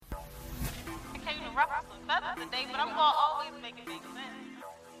the day, but I'm gonna always make it make sense.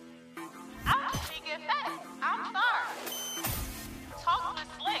 I'm just speaking facts. I'm sorry. Talk with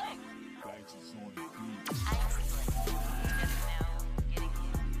Slick. Thanks, it's on the beat. I ain't Slick. Just now getting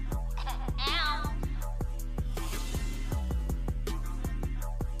here. Ow.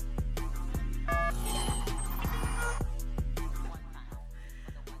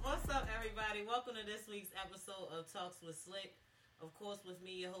 What's up, everybody? Welcome to this week's episode of Talks with Slick. Of course, with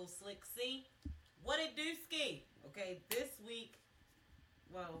me, your host, Slick C. What it do, Ski? Okay, this week,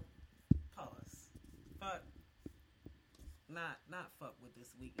 well, pause. Fuck. Not fuck what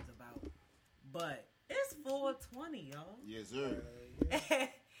this week is about. But it's 420, y'all. Yes, sir.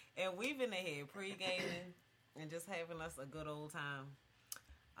 And we've been in here pre-gaming and just having us a good old time.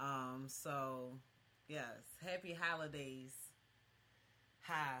 So, yes, happy holidays.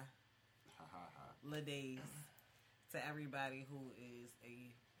 Holidays to everybody who is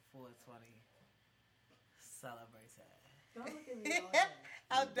a 420 celebrator. Don't look at me all that.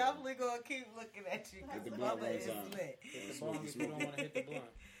 I'm definitely gonna keep looking at you Hit the because blunt Mama one is time. lit. As long as you don't want to hit the blunt.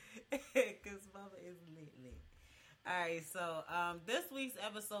 Because Mama is lit. Alright, so this week's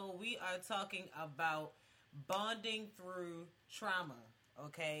episode we are talking about bonding through trauma.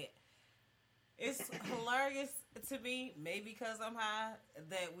 Okay. It's hilarious to me, maybe because I'm high,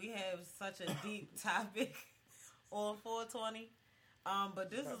 that we have such a deep topic on 420.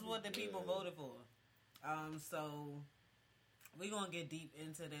 But this is what the people voted for. So we're going to get deep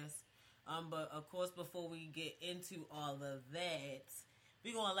into this. But of course, before we get into all of that,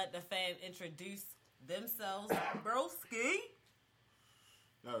 we're going to let the fam introduce themselves. Broski.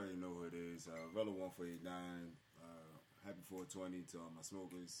 Y'all already know who it is. Velo 1489. Happy 420 to all my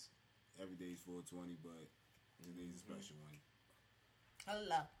smokers. Every day is 420, but today's a special one.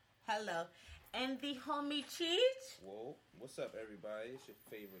 Hello. And the homie Cheech. Whoa, what's up, everybody? It's your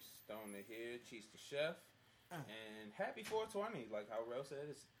favorite stoner here, Cheese the Chef. And happy 420. Like how Rel said,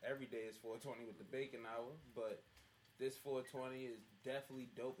 it's every day is 420 with the bacon hour, but this 420 is definitely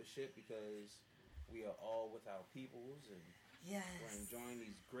dope as shit because we are all with our peoples and Yes. we're enjoying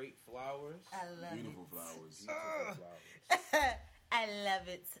these great flowers. I love Beautiful it. flowers. Beautiful flowers. I love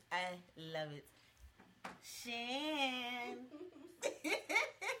it. Shan.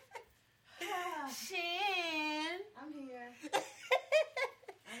 Shan. I'm here.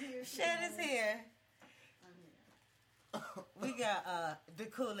 I'm here. Shan is here. I'm here. We got the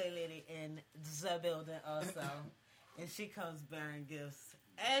Kool-Aid lady in the building also. And she comes bearing gifts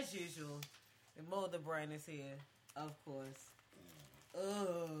as usual. The Molder Brand is here, of course.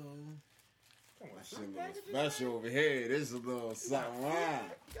 Oh. Come on, That son. shit little special over here. This is a little something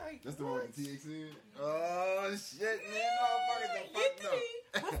wrong. That's the one with the TX in? Oh, shit, man. Motherfuckers done fucked up.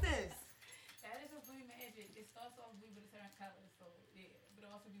 What's this? That is a blue magic. It starts off blue with a certain color, so yeah. But it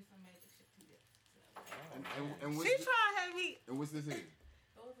also do some magic shit too. There. So, And She what's, trying to have me. and what's this here?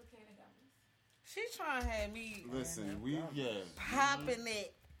 those are candy gummies. She trying to have me Listen, popping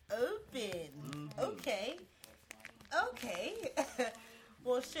it open. Okay.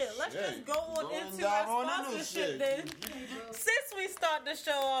 Well, shit. Let's Shit. just go on Going into down our on into sponsorship then. Since we start the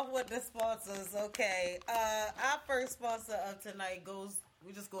show off with the sponsors, okay. Our first sponsor of tonight goes.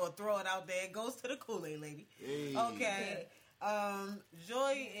 We just gonna throw it out there. It goes to the Kool-Aid lady. Hey. Okay.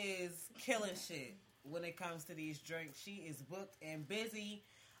 Joy is killing shit when it comes to these drinks. She is booked and busy.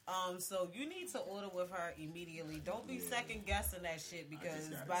 So you need to order with her immediately. Don't be second guessing that shit because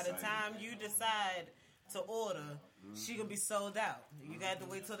got by the excited. time you decide to order, she gonna be sold out. You got to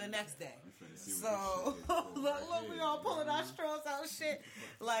wait till the next day. finna see So what this shit is. look, we all pulling our straws out, shit.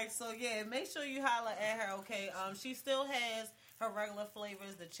 Like so, yeah. Make sure you holler at her. Okay. She still has her regular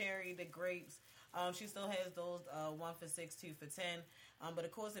flavors: the cherry, the grapes. She still has those 1 for $6, 2 for $10. But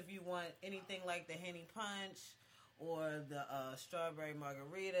of course, if you want anything like the Henny Punch or the strawberry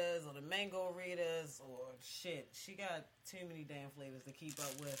margaritas or the mango ritas or shit, she got too many damn flavors to keep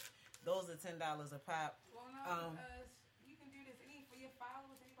up with. Those are $10 a pop. Well, no, you can do this. Any for your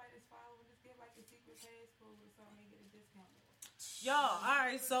followers, anybody that's following, just give like a secret passcode or something and get a discount. Y'all,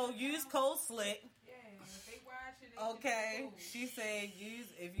 alright, so use code SLICK. Yeah, if they watch it, they Okay, get the code. she said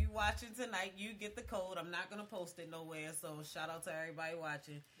if you watching tonight, you get the code. I'm not gonna post it nowhere, so shout out to everybody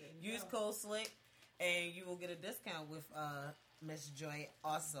watching. Use code SLICK, and you will get a discount with Miss Joy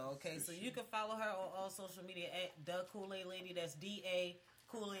also. Okay, so you can follow her on all social media at the Kool-Aid Lady. That's DA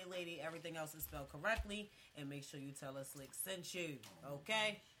Kool-Aid Lady. Everything else is spelled correctly, and make sure you tell her Slick sent you.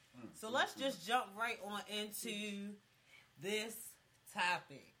 Okay, so let's just jump right on into this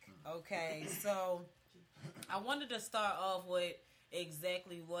topic. Okay, so I wanted to start off with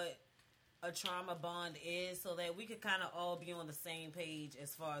exactly what a trauma bond is so that we could kind of all be on the same page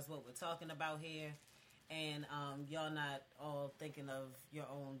as far as what we're talking about here. and y'all not all thinking of your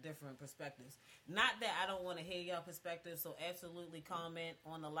own different perspectives. Not that I don't want to hear y'all perspectives, so absolutely comment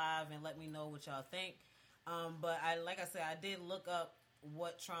on the live and let me know what y'all think. But like I said, I did look up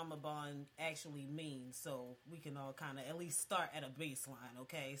what trauma bond actually means, so we can all kind of at least start at a baseline,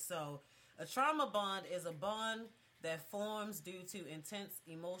 okay? So a trauma bond is a bond that forms due to intense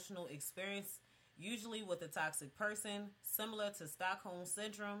emotional experience, usually with a toxic person, similar to Stockholm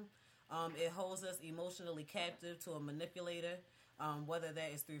Syndrome. It holds us emotionally captive to a manipulator, whether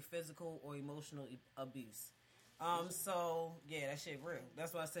that is through physical or emotional abuse. So yeah, that shit real.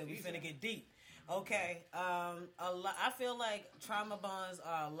 That's why I said we finna get deep. Okay. I feel like trauma bonds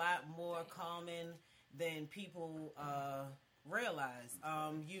are a lot more common than people realize.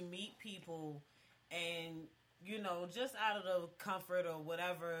 You meet people and, you know, just out of the comfort or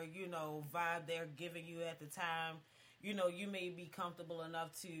whatever, you know, vibe they're giving you at the time, you know, you may be comfortable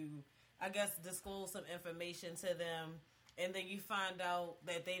enough to, I guess, disclose some information to them, and then you find out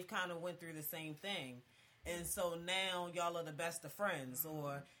that they've kind of went through the same thing. And so now y'all are the best of friends,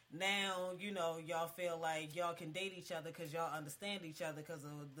 or now, you know, y'all feel like y'all can date each other because y'all understand each other because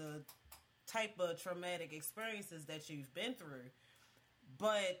of the type of traumatic experiences that you've been through.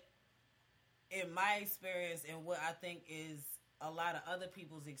 But in my experience and what I think is a lot of other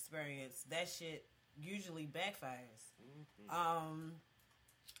people's experience, that shit usually backfires. Mm-hmm.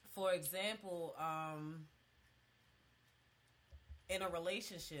 For example, in a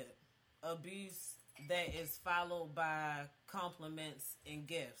relationship, abuse that is followed by compliments and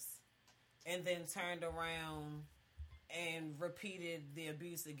gifts, and then turned around and repeated the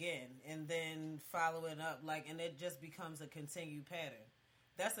abuse again, and then follow it up, like, and it just becomes a continued pattern.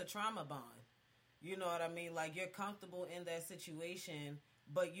 That's a trauma bond. You know what I mean? Like, you're comfortable in that situation,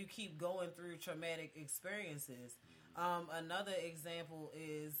 but you keep going through traumatic experiences. Another example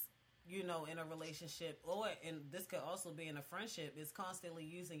is, you know, in a relationship, or and this could also be in a friendship, is constantly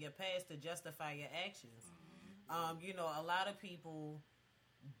using your past to justify your actions. You know, a lot of people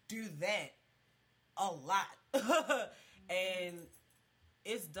do that a lot. And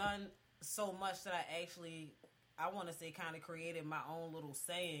it's done so much that I want to say kind of created my own little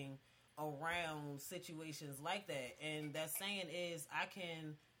saying around situations like that. And that saying is, I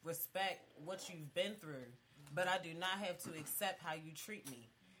can respect what you've been through, but I do not have to accept how you treat me.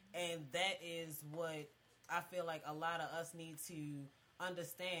 And that is what I feel like a lot of us need to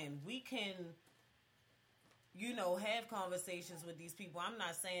understand. We can, you know, have conversations with these people. I'm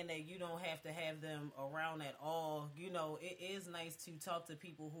not saying that you don't have to have them around at all. You know, it is nice to talk to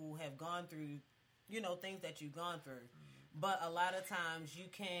people who have gone through, you know, things that you've gone through. But a lot of times you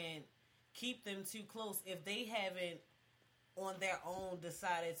can't keep them too close if they haven't on their own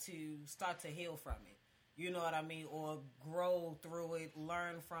decided to start to heal from it. You know what I mean? Or grow through it,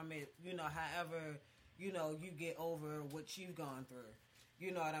 learn from it, you know, however, you know, you get over what you've gone through.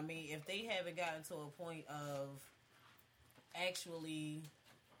 You know what I mean? If they haven't gotten to a point of actually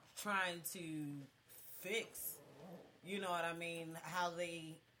trying to fix, you know what I mean, how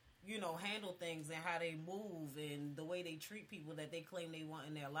they, you know, handle things and how they move and the way they treat people that they claim they want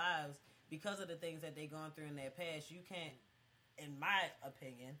in their lives because of the things that they've gone through in their past, you can't, in my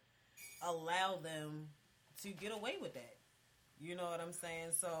opinion, allow them to get away with that. You know what I'm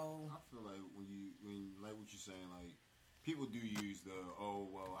saying? So I feel like when like what you're saying, like, people do use the, oh,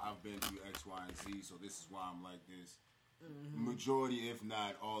 well, I've been through X, Y, and Z, so this is why I'm like this. Mm-hmm. Majority, if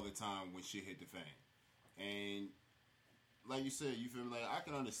not all the time, when shit hit the fan. And like you said, you feel me? Like, I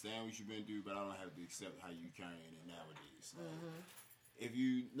can understand what you've been through, but I don't have to accept how you carrying it nowadays. Like, if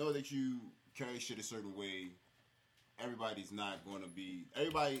you know that you carry shit a certain way, everybody's not going to be...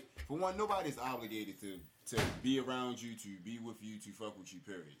 Everybody... For one, nobody's obligated to be around you, to be with you, to fuck with you,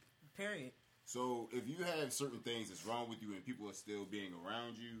 period. So, if you have certain things that's wrong with you and people are still being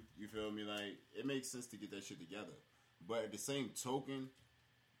around you, you feel me? Like, it makes sense to get that shit together. But at the same token,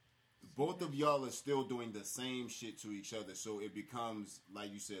 both of y'all are still doing the same shit to each other, so it becomes,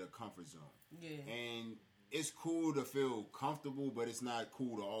 like you said, a comfort zone. Yeah. And it's cool to feel comfortable, but it's not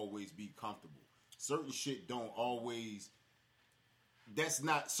cool to always be comfortable. Certain shit don't always...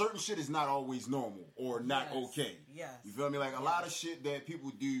 Certain shit is not always normal or not okay. Yes. You feel me? Like, a lot of shit that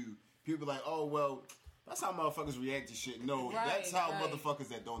people do, people like, oh, well, that's how motherfuckers react to shit. No, that's how motherfuckers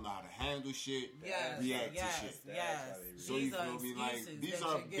that don't know how to handle shit react to shit. Yes. So you feel me? Like, these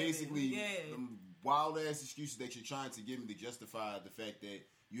are basically wild ass excuses that you're trying to give me to justify the fact that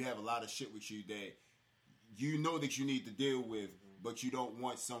you have a lot of shit with you that you know that you need to deal with, but you don't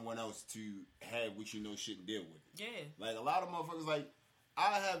want someone else to have what you know shouldn't deal with. Yeah. Like, a lot of motherfuckers, like,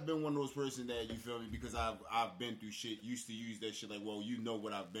 I have been one of those person that, you feel me, because I've been through shit, used to use that shit like, well, you know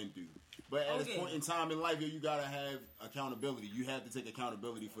what I've been through. But at this point in time in life, yo, you gotta have accountability. You have to take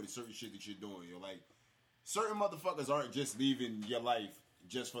accountability for the certain shit that you're doing, yo. Like, certain motherfuckers aren't just leaving your life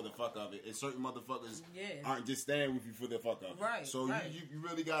just for the fuck of it, and certain motherfuckers aren't just staying with you for the fuck of it. Right. So you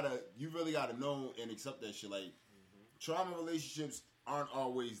really gotta know and accept that shit. Like, trauma relationships aren't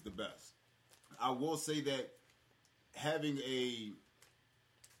always the best. I will say that having a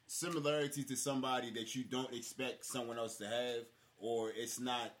similarity to somebody that you don't expect someone else to have, or it's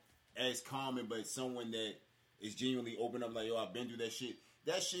not as common, but someone that is genuinely open up, like, yo, I've been through that shit.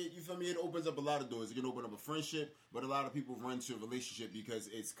 That shit, you feel me? It opens up a lot of doors. It can open up a friendship, but a lot of people run to a relationship because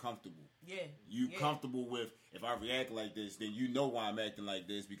it's comfortable. Yeah. You comfortable with, if I react like this, then you know why I'm acting like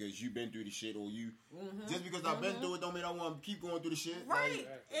this, because you've been through the shit, or you just because I've been through it don't mean I want to keep going through the shit. Right.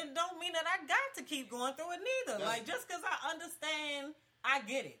 Like, It don't mean that I got to keep going through it neither. Like, just because I understand, I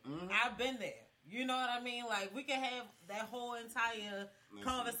get it. I've been there. You know what I mean? Like, we can have that whole entire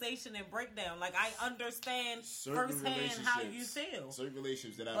conversation and breakdown. Like, I understand firsthand how you feel. Certain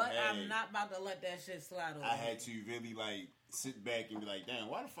relationships that I've But had, I'm not about to let that shit slide over. I had to really, like, sit back and be like, damn,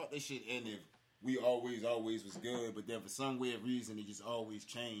 why the fuck this shit end if we always was good, but then for some weird reason it just always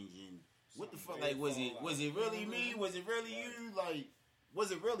changed? And what the fuck? Like, was it really me? Was it really you? Like, was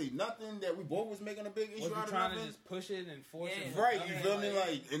it really nothing that we both was making a big issue Was you out of trying nothing? to just push it and force it? Right, you feel me?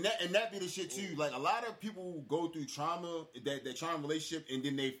 Like, and that be the shit too. Like, a lot of people go through trauma, that trauma relationship, and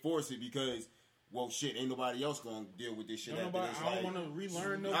then they force it because, well, shit, ain't nobody else gonna deal with this shit. I don't want to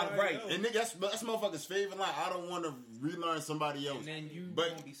relearn nobody right, else. and nigga, that's motherfucker's favorite line. I don't want to relearn somebody else. And then you but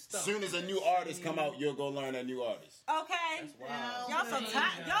gonna be stuck. soon as a new artist come out, you'll go learn that new artist. Okay. That's wild. Y'all so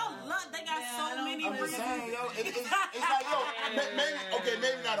tight. Y'all look, they got so many I'm just reasons. saying, yo, it's like, yo,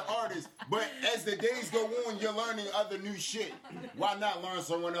 maybe not an artist, but as the days go on, you're learning other new shit. Why not learn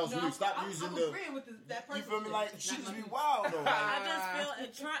someone else new? Stop using I'm the. agreeing with that person. You feel me? Like, shit just be wild though. I just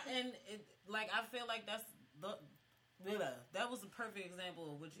feel I feel like that's that was a perfect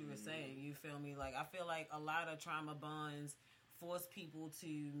example of what you were saying. You feel me? Like, I feel like a lot of trauma bonds force people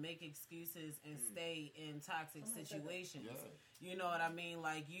to make excuses and stay in toxic situations. Yeah. You know what I mean?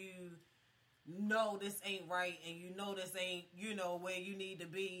 Like, you know this ain't right, and you know this ain't, you know, where you need to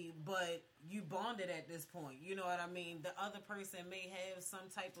be, but you bonded at this point. You know what I mean? The other person may have some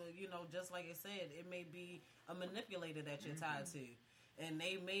type of, you know, just like I said, it may be a manipulator that you're tied to. And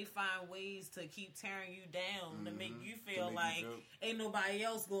they may find ways to keep tearing you down to make you feel like ain't nobody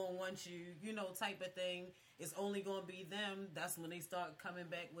else gonna want you, you know, type of thing. It's only gonna be them. That's when they start coming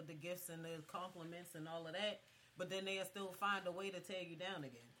back with the gifts and the compliments and all of that. But then they'll still find a way to tear you down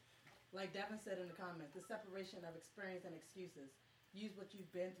again. Like Devin said in the comments, the separation of experience and excuses. Use what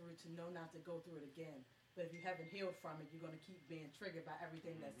you've been through to know not to go through it again. But if you haven't healed from it, you're gonna keep being triggered by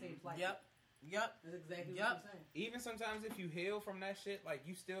everything that seems like it. Yep. That's exactly what I'm saying. Even sometimes if you heal from that shit, like,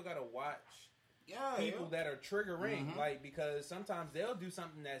 you still gotta watch people that are triggering, like, because sometimes they'll do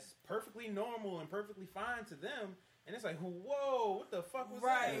something that's perfectly normal and perfectly fine to them, and it's like, whoa, what the fuck was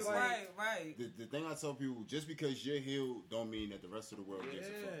that? Like, Right. The thing I tell people, just because you're healed don't mean that the rest of the world gives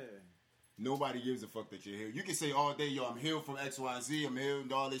a fuck. Nobody gives a fuck that you're healed. You can say all day, yo, I'm healed from X, Y, and Z, I'm healed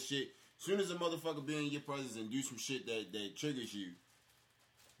and all this shit. Soon as a motherfucker be in your presence and do some shit that triggers you,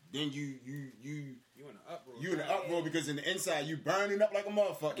 then you in an uproar. You in an uproar because in the inside you burning up like a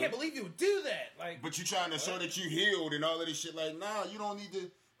motherfucker. I can't believe you would do that. Like, but you trying to show that you healed and all of this shit. Like, nah, you don't need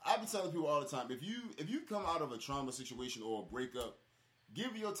to. I be telling people all the time, if you come out of a trauma situation or a breakup,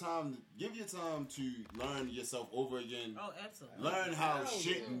 give your time to learn yourself over again. Oh, absolutely. Learn how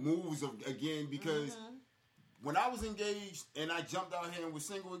shit moves again, because when I was engaged and I jumped out here and was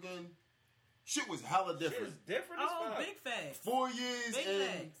single again, shit was hella different. Shit is different as fuck. Big facts. 4 years Big and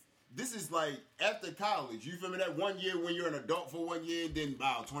facts. this is like after college. You feel me? That 1 year when you're an adult for 1 year, and then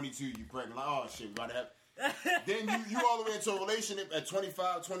wow, 22 you pregnant. Like, oh shit, we about to have. Then you all the way into a relationship at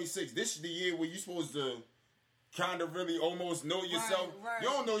 25, 26. This is the year where you're supposed to kind of really almost know yourself. Right. You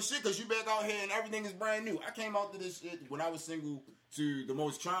don't know shit because you back out here and everything is brand new. I came out to this shit when I was single to the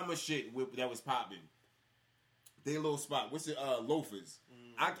most trauma shit that was popping. They little spot. What's it? Loafers.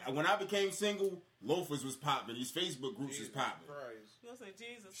 When I became single, Loafers was popping. These Facebook groups was popping. You'll say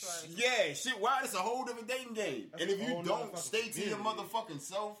Jesus Christ. Yeah, shit. Why? It's a whole different dating game. That's and if a you whole don't motherfucking stay to your community. motherfucking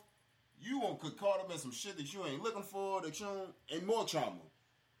self, you won't get caught up in some shit that you ain't looking for, that you don't, and more trauma.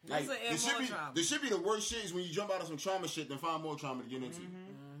 Like, this should be the worst shit is when you jump out of some trauma shit then find more trauma to get into.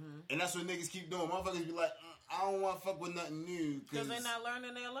 And that's what niggas keep doing. Motherfuckers be like, I don't want to fuck with nothing new. Because they're not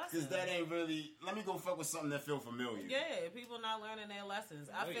learning their lessons. Because that ain't really, let me go fuck with something that feel familiar. Yeah, people not learning their lessons.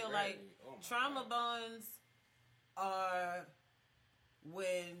 I feel like trauma bonds are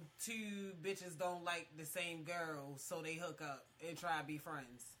when two bitches don't like the same girl, so they hook up and try to be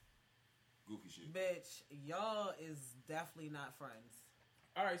friends. Goofy shit. Bitch, y'all is definitely not friends.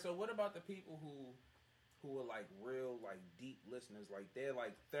 All right, so what about the people who are like real, like deep listeners? Like they're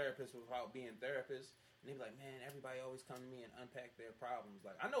like therapists without being therapists. And they be like, man, everybody always come to me and unpack their problems.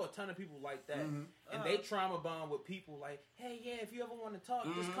 Like, I know a ton of people like that. And they trauma bond with people like, hey, yeah, if you ever want to talk,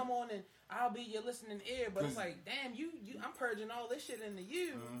 just come on and I'll be your listening ear. But it's like, damn, I'm purging all this shit into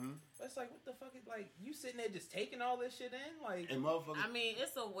you. But it's like, what the fuck is, like, you sitting there just taking all this shit in? Like, And motherfuckers. I mean,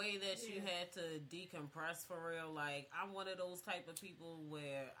 it's a way that you had to decompress for real. Like, I'm one of those type of people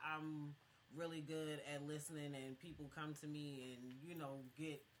where I'm really good at listening and people come to me and, you know,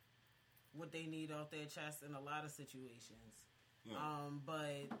 get what they need off their chest in a lot of situations. Yeah.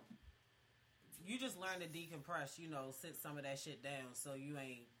 But you just learn to decompress, you know, sit some of that shit down so you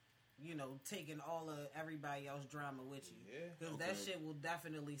ain't, you know, taking all of everybody else's drama with you. Yeah. Because that shit will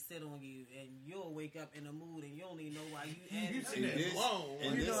definitely sit on you and you'll wake up in a mood and you don't even know why you added you to sitting it. there alone.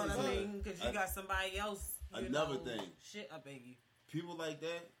 and You this know what is I mean? Because you got somebody else, you another know, thing. shit up in you. People like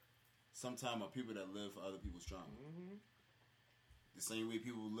that sometimes are people that live for other people's trauma. The same way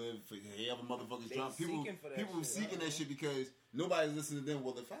people live for other motherfuckers' They trauma. People seeking for that people shit, seeking that shit because nobody's listening to them.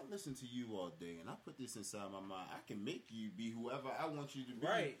 Well, if I listen to you all day and I put this inside my mind, I can make you be whoever I want you to be.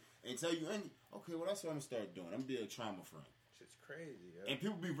 Right. And tell you, okay, well, that's what I'm going to start doing. I'm going to be a trauma friend. Shit's crazy, yo. And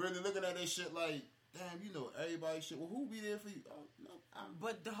people be really looking at that shit like, damn, you know, everybody shit. Well, who be there for you? Oh, no,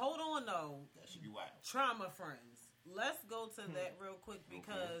 But hold on, though. that should be wild. Trauma friends. Let's go to that real quick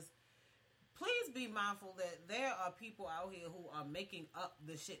because please be mindful that there are people out here who are making up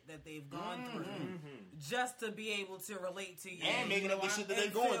the shit that they've gone through just to be able to relate to you. And making up the shit that they're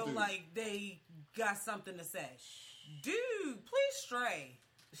and going feel through. like they got something to say. Dude, please stray.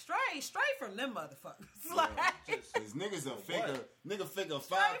 Stray from them motherfuckers. Like, Because niggas are fake nigga fake a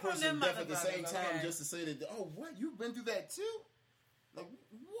from 5-person them death at the same motherfuckers, time okay? just to say that, oh, what? You've been through that too? Like,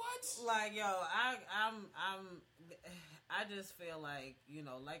 what? like, yo, I just feel like, you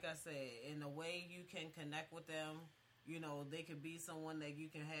know, like I said, in a way you can connect with them. You know, they could be someone that you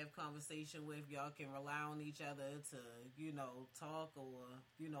can have conversation with. Y'all can rely on each other to, you know, talk or,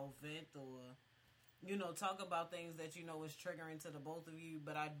 you know, vent or, you know, talk about things that you know is triggering to the both of you.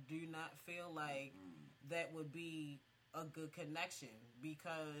 But I do not feel like that would be a good connection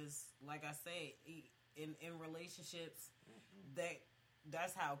because, like I said, in relationships,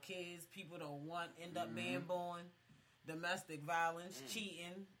 that's how kids, people don't want, end up being born. Domestic violence,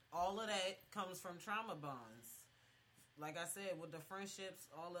 cheating, all of that comes from trauma bonds. Like I said, with the friendships,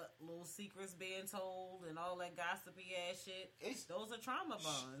 all the little secrets being told and all that gossipy ass shit, those are trauma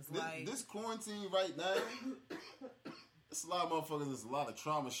bonds. This quarantine right now, it's a lot of motherfuckers, there's a lot of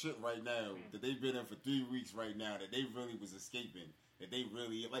trauma shit right now that they've been in for 3 weeks right now that they really was escaping. That they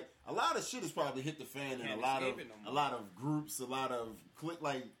really, like, a lot of shit has probably hit the fan in a lot of groups, a lot of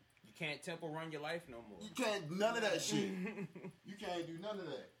like, You can't temple run your life no more. you can't, none of that shit. You can't do none of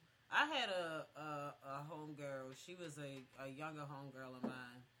that. I had a homegirl. She was a younger homegirl of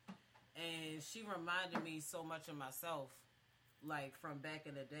mine, and she reminded me so much of myself, like from back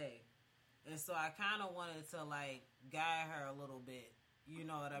in the day. And so I kind of wanted to like guide her a little bit. You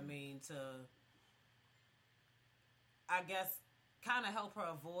know what I mean? To, I guess, kind of help her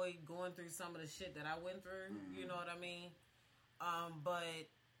avoid going through some of the shit that I went through. You know what I mean? But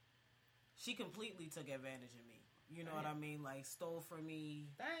she completely took advantage of me. You know what I mean? Like, stole from me.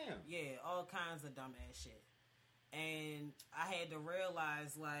 Damn. Yeah, all kinds of dumbass shit. And I had to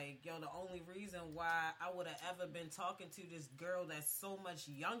realize, like, yo, the only reason why I would have ever been talking to this girl that's so much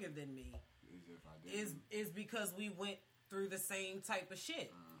younger than me is because we went through the same type of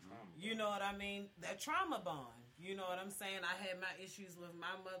shit. You know what I mean? That trauma bond. You know what I'm saying? I had my issues with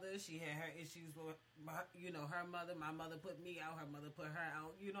my mother. She had her issues with, her mother. My mother put me out. Her mother put her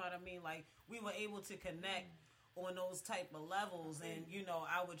out. You know what I mean? Like, we were able to connect on those type of levels, and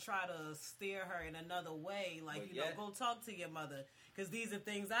I would try to steer her in another way, like go talk to your mother, because these are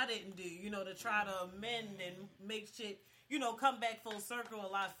things I didn't do, to try to amend and make shit come back full circle a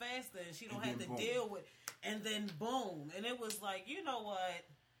lot faster, and she don't have to deal with, and then boom, and it was like, you know what,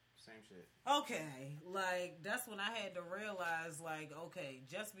 same shit. Okay, like, that's when I had to realize, like, okay,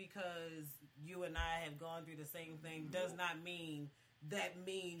 just because you and I have gone through the same thing does not mean that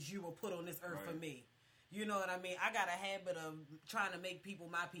means you were put on this earth for me. You know what I mean? I got a habit of trying to make people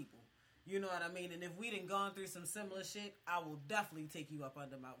my people. You know what I mean? And if we done gone through some similar shit, I will definitely take you up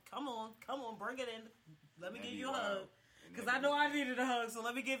under my... Come on, bring it in. Let me give you a hug. Because I know I needed a hug, so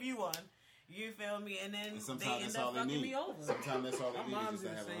let me give you one. You feel me? And then And they sometimes end that's all up they fucking need. me over. Sometimes that's all they My need mom's is just do to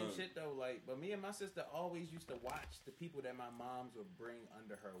the have a same hug. shit though. Like, but me and my sister always used to watch the people that my moms would bring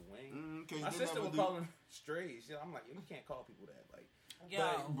under her wing. 'Cause My they sister never would do- call them strays. Yeah, I'm like, you can't call people that. Like,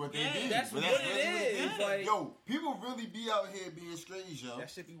 Yo, But they yeah. do. that's But what that's it really is. what Like, Yo, people really be out here being strays, yo. that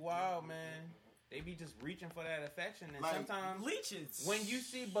shit be wild, man. They be just reaching for that affection, and Like, sometimes Leeches. when you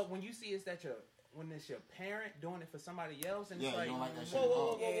see it's that when it's your parent doing it for somebody else, and Yeah, it's you like, don't like that shit whoa,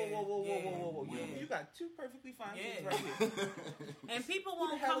 at whoa, all. whoa, Yeah. you got two perfectly fine kids Yeah. right here. And people the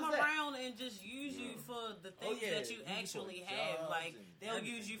won't hell come is that? around and just use you for the things yeah, that you use you for actually jobs have. Like, and they'll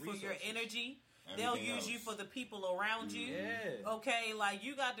use you for your resources. energy. They'll Everything use you else. for the people around you. Yeah. Okay, like,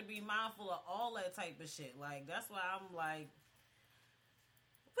 you got to be mindful of all that type of shit. Like, that's why I'm like,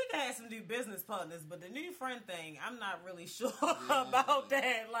 we can have some new business partners, but the new friend thing, I'm not really sure about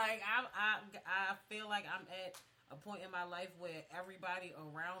that. Like, I feel like I'm at a point in my life where everybody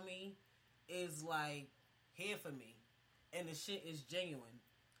around me is like here for me, and the shit is genuine.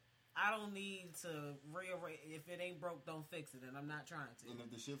 I don't need to rearrange. If it ain't broke, don't fix it, and I'm not trying to. And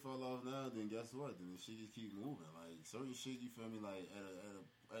if the shit fall off now, then guess what? Then the shit just keep moving. Like certain shit, you feel me? Like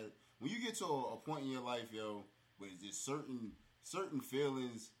when you get to a point in your life, yo, where it's just certain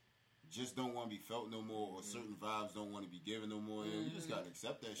feelings just don't want to be felt no more, or certain vibes don't want to be given no more. You just gotta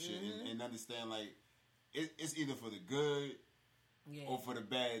accept that shit and understand like it's either for the good Yeah. or for the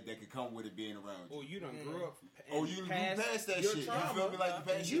bad that could come with it being around you. Or you done grew up. Oh, you past that your shit. Trauma, You feel me? Like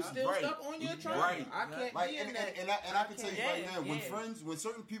the past you shit. still right. stuck on your trauma. Right. I can't Like be in and that. I can tell you right Yeah, now, when yeah. when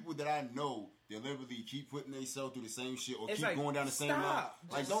certain people that I know deliberately keep putting themselves through the same shit or It's keep like, going down the same stop. line,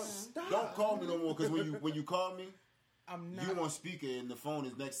 like Just don't stop. call me no more because when you call me, I'm not. you on speaker and the phone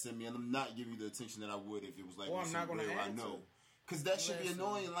is next to me, and I'm not giving you the attention that I would if it was like Or with I'm not some gonna real I answer. know. Cause that should be Listen.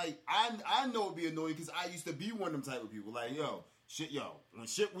 annoying. Like I know it'd be annoying because I used to be one of them type of people. Like when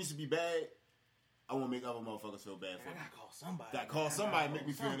shit used to be bad, I want to make other motherfuckers feel bad for I me. gotta call somebody. Gotta call man. somebody I to gotta make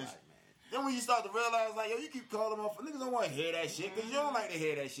me call feel this. somebody, man. Then when you start to realize, like, yo, you keep calling them off, niggas don't want to hear that shit because you don't like to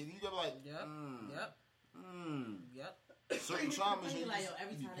hear that shit. You gotta be like, Yep. Yep. certain traumas. Think You like, just yo,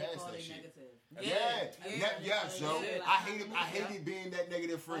 every be time they past call, that they shit. negative. Yes, yo. Yeah. I hated being that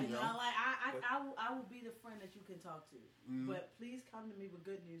negative friend, Like, yo. no, like I will be the friend that you can talk to, but please come to me with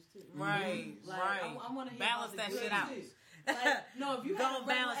good news too. Right. Like, Right. I want to hear Balance about that the good shit out. news. Like, no, if you Go have a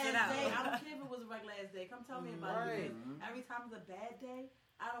regular balance it ass out. day, I don't care if it was a regular ass day. Come tell me about Right. it. Because every time it's a bad day,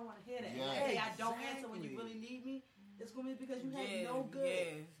 I don't want to hear that. Yeah. And the day I don't answer when you Exactly. really need me, it's gonna be because you had Yeah, no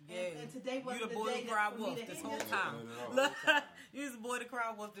good. yeah. And today You wasn't the the boy day who that cried for me wolf to this hit whole that. time. You was the boy to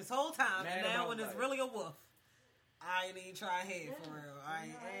cry wolf this whole time, and Mad now about when it's life. really a wolf, I ain't even trying to hear for real. I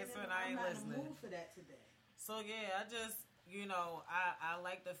ain't No, answering. I'm I ain't not in the listening. mood for that today. So yeah, I just I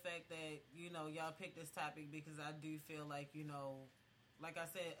like the fact that y'all picked this topic because I do feel like like I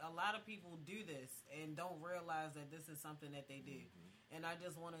said, a lot of people do this and don't realize that this is something that they do, and I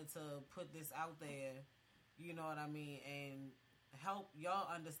just wanted to put this out there, you know what I mean, and help y'all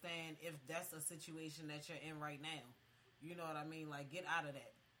understand if that's a situation that you're in right now, you know what I mean, like get out of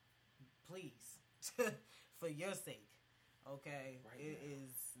that, please, for your sake, okay? Right It now.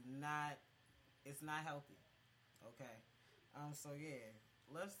 is not, it's not healthy. Okay. So yeah.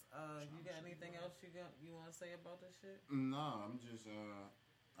 Let's you got anything else you want to say about this shit? No, I'm just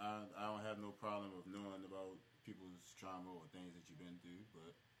I don't have no problem with knowing about people's trauma or things that you've been through,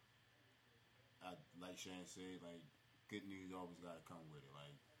 but I like Shan said, like good news always gotta come with it.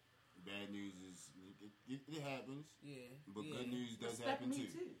 Like bad news is it happens, Yeah. but yeah. good news does Respect happen me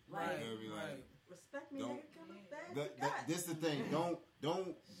too. too. Right. You feel me? Like, Right. Respect me, Don't- nigga. Coming back. This the thing. Don't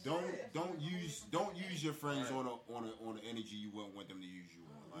use your friends on a energy you wouldn't want them to use you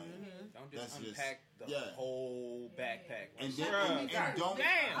on. Like, Don't That's just just- unpack the yeah. whole backpack. and Shut then up. and don't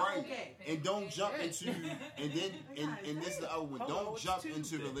Damn. right, Okay. and don't jump into and then and this is the other one. Hello, Don't it's jump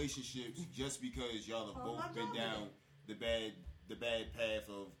Tuesday. into relationships just because y'all have Oh, my both been God. down the bad path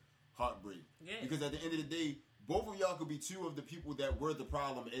of heartbreak. Yeah. Because at the end of the day, both of y'all could be two of the people that were the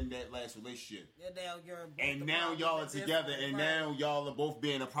problem in that last relationship. And now you're both And the now problem y'all are with this together, one. and Right. now y'all are both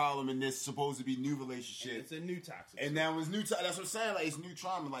being a problem in this supposed to be new And relationship. it's a new toxic. And now it's new. That's what I'm saying. Like it's new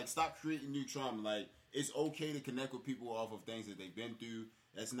trauma. Like stop creating new trauma. Like it's okay to connect with people off of things that they've been through.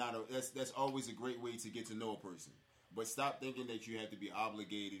 That's always a great way to get to know a person. But stop thinking that you have to be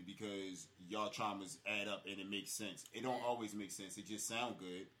obligated because y'all traumas add up and it makes sense. It don't always make sense. It just sound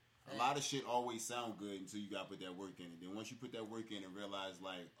good. A lot of shit always sound good until you gotta put that work in. And then once you put that work in and realize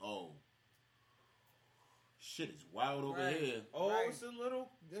like, oh, shit is wild over Right. here. Oh, Right. it's a little.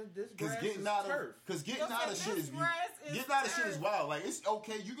 This Cause grass getting is out turf. of cause getting Look out at of shit this is grass is getting out of shit is turf. wild. Like it's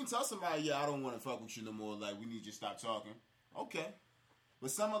okay. You can tell somebody, yeah, I don't want to fuck with you no more. Like we need you to stop talking. Okay. But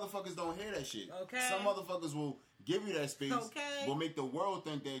some motherfuckers don't hear that shit. Okay. Some motherfuckers will give you that space. Okay. Will make the world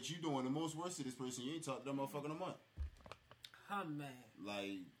think that you doing the most worse to this person. You ain't talked to that motherfucker in a month. Man.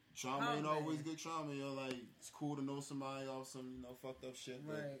 Like, trauma ain't man. always good trauma. You're like, it's cool to know somebody off some, fucked up shit.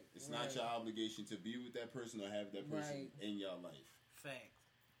 But Right, it's not right. your obligation to be with that person or have that person Right. in your life. Fact.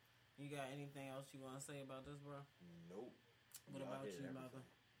 You got anything else you want to say about this, bro? Nope. What Y'all about hit you, everything. mother?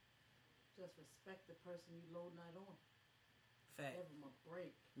 Just respect the person you load night on. Fact. Give them a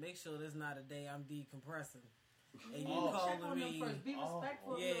break. Make sure this not a day I'm decompressing. And you Oh. Check calling on them me. first. Be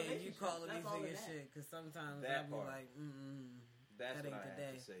respectful of your Yeah, you relationship. calling me That's all for of your that. shit. Because sometimes That I be part. like, That's That what ain't I the have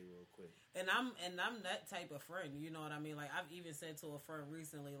day. to say real quick. And I'm that type of friend, you know what I mean? Like, I've even said to a friend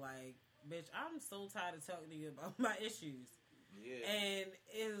recently, like, bitch, I'm so tired of talking to you about my issues. Yeah. And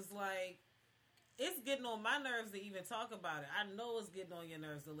it's like, it's getting on my nerves to even talk about it. I know it's getting on your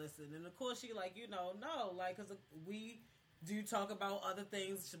nerves to listen. And of course, she like, no, like, because we do talk about other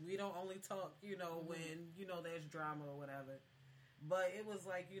things. We don't only talk, when, there's drama or whatever. But it was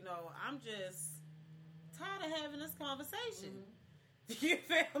like, I'm just tired of having this conversation. You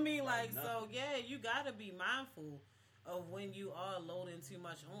feel me? Like, so, yeah, you got to be mindful of when you are loading too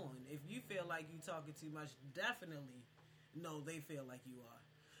much on. If you feel like you talking too much, definitely know they feel like you are.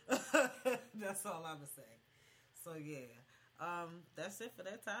 That's all I'm going to say. So, yeah. That's it for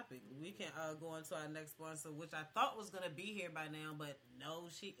that topic. We can go on to our next sponsor, which I thought was going to be here by now, but no,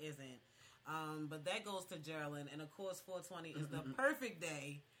 she isn't. But that goes to Geraldine. And, of course, 420 is the perfect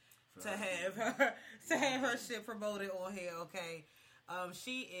day to have her shit promoted on here, okay?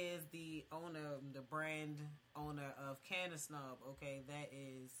 She is the brand owner of Canna Snob, okay? That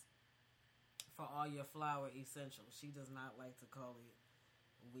is for all your flower essentials. She does not like to call it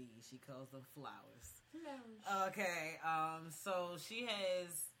weed. She calls them flowers. Okay, so she has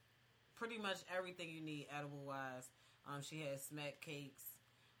pretty much everything you need edible-wise. She has smack cakes.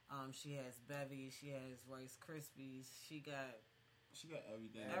 She has bevy. She has Rice Krispies. She got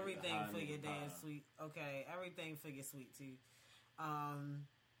everything. everything High for your note damn pie. sweet. Okay, everything for your sweet tooth.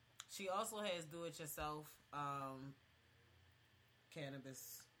 She also has do-it-yourself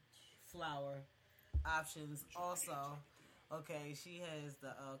cannabis flower options. Also, okay, she has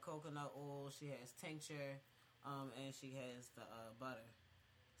the coconut oil. She has tincture, and she has the butter.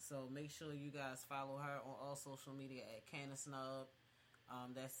 So make sure you guys follow her on all social media at Canna Snob.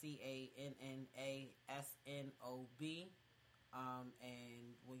 That's CANNASNOB.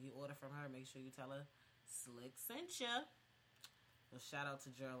 And when you order from her, make sure you tell her Slick sent ya. So shout out to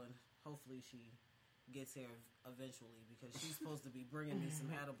Geraldine. Hopefully she gets here eventually because she's supposed to be bringing me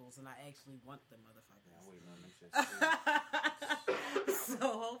some edibles, and I actually want them Yeah, I'm waiting on them shit. motherfuckers. So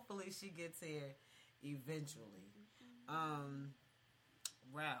hopefully she gets here eventually.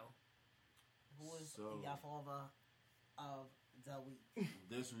 Wow. Who is your father of the week?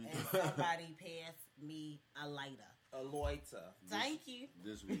 This week. And somebody pass me a lighter. A loiter. Thank you.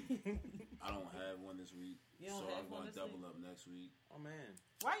 This week. I don't have one this week. You don't so have I'm one going this to double week? up next week. Oh, man.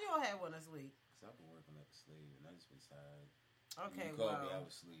 Why you don't have one this week? Because I've been working like a slave and I just been tired. Okay, You called me, I well,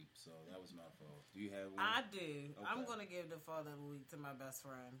 was asleep, so that was my fault. Do you have one? I do. Okay. I'm going to give the father of the week to my best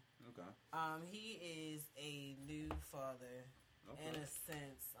friend. Okay. He is a new father in a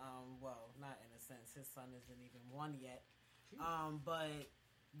sense. Well, not in a sense. His son isn't even one yet. But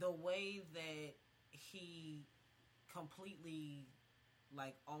the way that he completely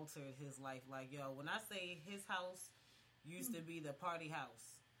like altered his life, like, yo, when I say his house used to be the party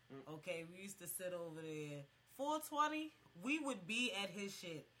house, okay, we used to sit over there 420, we would be at his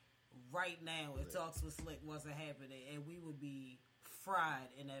shit right now if Talks with Slick wasn't happening, and we would be fried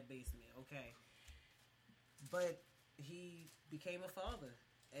in that basement, okay? But he became a father,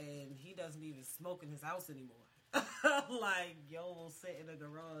 and he doesn't even smoke in his house anymore. Like, yo will sit in the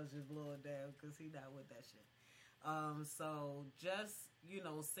garage and blow it down because he not with that shit. So just,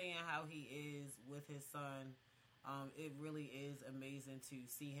 seeing how he is with his son, it really is amazing to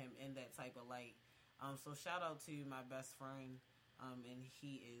see him in that type of light. So shout out to my best friend, and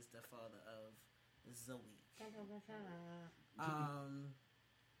he is the father of Zoe.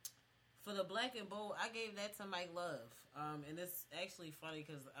 For the black and bold, I gave that to Mike Love. And it's actually funny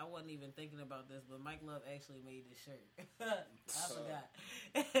because I wasn't even thinking about this, but Mike Love actually made this shirt. I forgot.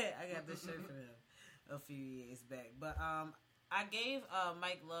 I got this shirt from him a few years back. But I gave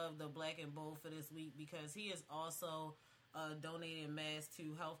Mike Love the black and bold for this week because he is also donating masks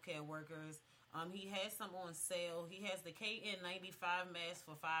to healthcare workers. He has some on sale. He has the KN95 mask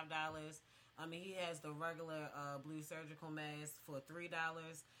for $5. He has the regular blue surgical mask for $3.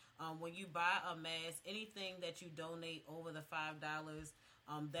 When you buy a mask, anything that you donate over the $5,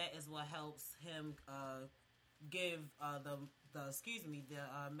 that is what helps him give the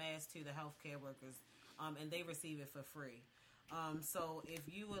mask to the healthcare workers, and they receive it for free. So if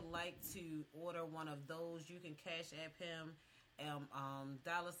you would like to order one of those, you can Cash App him,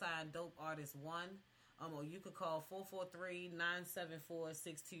 $Dope Artist 1, or you could call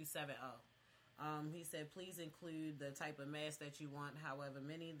 443-974-6270. He said, please include the type of mask that you want, however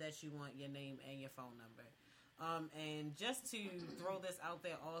many that you want, your name and your phone number. And just to throw this out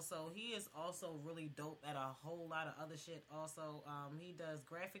there also, he is also really dope at a whole lot of other shit also. He does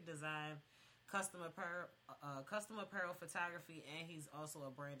graphic design, custom apparel photography, and he's also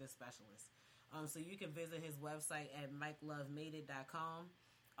a branding specialist. So you can visit his website at MikeLoveMadeIt.com,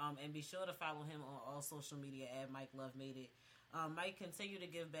 and be sure to follow him on all social media at MikeLoveMadeIt. Mike, continue to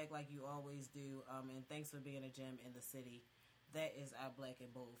give back like you always do, and thanks for being a gem in the city. That is our Black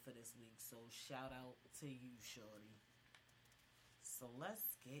and Bold for this week. So shout out to you, shorty. So let's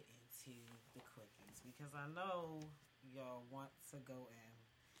get into the quickies, because I know y'all want to go in.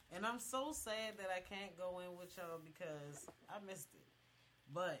 And I'm so sad that I can't go in with y'all because I missed it.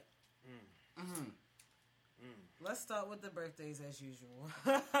 But let's start with the birthdays as usual.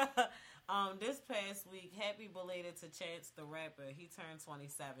 This past week, happy belated to Chance the Rapper. He turned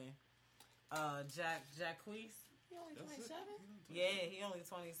 27. Jacquees. He only 27? Yeah, he only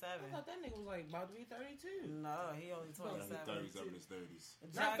 27. I thought that nigga was like about to be 32. No, he only 27. He's 37 in his 30s.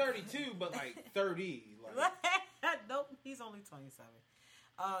 Not 32, but like 30. Like. Nope, he's only 27.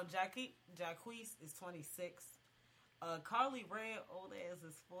 Jacquees is 26. Carly Rae, old ass,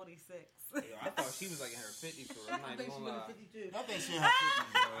 is 46. Yo, I thought she was like in her 50s for real. I'm I not think even she gonna was lie. 52. I think she in her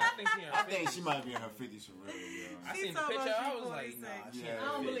 50s, bro. I think she in her 50s. I think she might be in her 50s for real, yo. I She seen the talking picture. about I she was like, 46. nah, she Yeah. in I her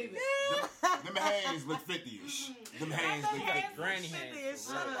don't 50s. believe it. Them hands look 50-ish. Them hands look got 50. granny hands.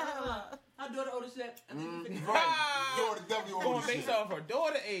 Shut up. Her daughter older shit. I think Right. Daughter definitely Going over based shit. off her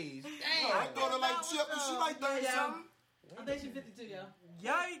daughter age. Damn. I thought her like Chip, and she like 30 something. I think she's 52, yo.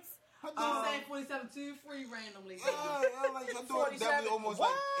 Yikes. Her She's daughter, saying 47 too free randomly. I like her daughter 47. definitely almost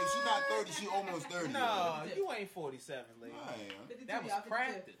like, if she not 30, she almost 30. No, you ain't 47, lady. Man. 52, That was y'all, 52.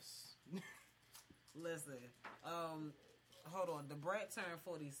 practice. Listen, hold on. The Brat turned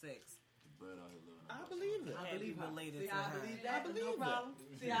 46. Bird out here living. I believe it. I Happy believe her. belated See, to I her. believe I that. believe No that. problem.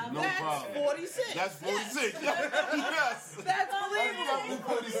 See, I No believe problem. 46. That's 46. Yes. That's That's believable. definitely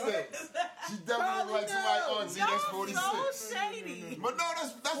 46. She definitely like somebody auntie. That's 46. So shady. But no,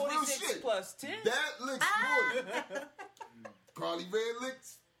 that's real 46 shit. plus 10. That looks 40. Carly Rae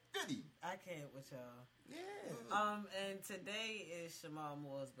looks 50. I can't with y'all. Yeah. And today is Shamal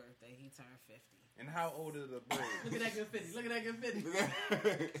Moore's birthday. He turned 50. And how old is the boy? Look at that good 50. Look at that good 50.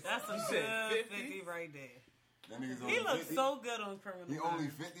 That's a said good 50? 50 right there. That nigga's only He looks 50. so good on Criminal He only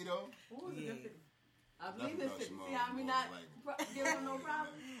Minds. 50 though? Who was a Yeah. good 50? I believe That's this 50. about See how we Jamal not Moore, giving him no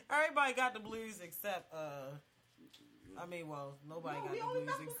problem? Everybody got the blues except nobody No, got we the only blues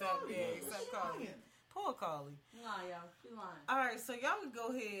got the except Carly. except She Carly. lying. Poor Carly. Nah, y'all. She lying. All right, so y'all can go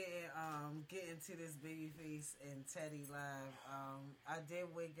ahead and get into this Babyface and Teddy live. I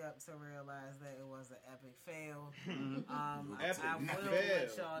did wake up to realize that it was an epic fail. Epic I will fail.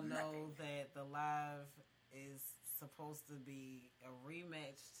 let y'all know that the live is supposed to be a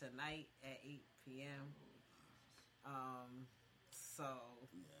rematch tonight at 8 p.m. So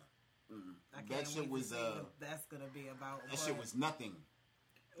I can't That shit wait was to see what that's gonna be about. that shit was nothing.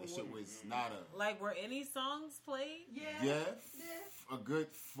 That shit was not a like, were any songs played? Yeah. a good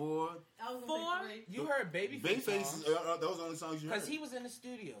 4. I was Four? gonna say 3. You heard Babyface Babyface, songs. those are the only songs you heard. Because he was in the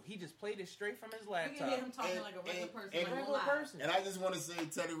studio. He just played it straight from his You can hear him laptop. talking And- like a regular and- person. and- like Regular live. person. And I just want to say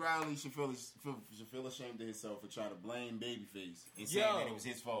Teddy Riley should feel ashamed of himself for trying to blame Babyface and saying Yo. that it was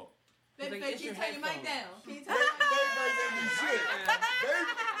his fault. Baby, Like, can it's you your turn your mic headphones. down? Can you turn your mic down? Babyface shit.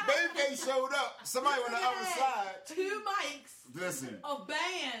 Babyface showed up. Somebody on the other side. 2 mics, Listen, a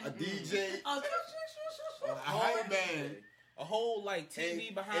band, a DJ, a a hype man, A whole like TV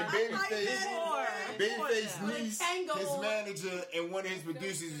and behind Babyface. Babyface's With a niece, tango his on. manager, and one of his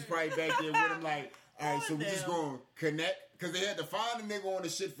producers was probably back there with him like, all right, so we just going to connect. Because they had to find the nigga on the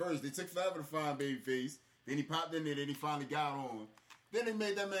shit first. They took forever to find Babyface. Then he popped in there. Then he finally got on. Then they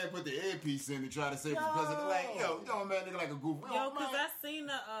made that man put the earpiece in to try to save the president. Like, yo, man, nigga like a goof. Yo, because I seen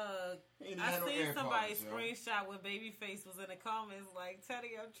somebody screenshot where Babyface was in the comments like,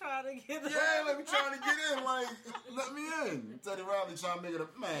 Teddy, I'm trying to get Yeah, like, we trying to get in. Like, let me in. Teddy Riley trying to make it a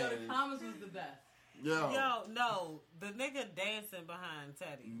Yo, man. the comments was the best. Yo, no, the nigga dancing behind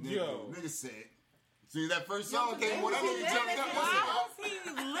Teddy. Yo. Nigga said. See, that first song came on, that Babyface nigga jumped up. Why was he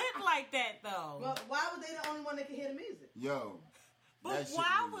lit like that though? Well, why were they the only one that could hear the music? Yo, But That shit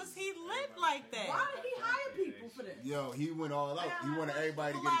why was he lit like that? Why did he hire people for this? Yo, he went all out. He wanted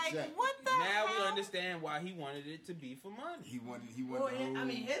everybody to get a Like, check. what the Now hell? we understand why he wanted it to be for money. He wanted Well, the whole. I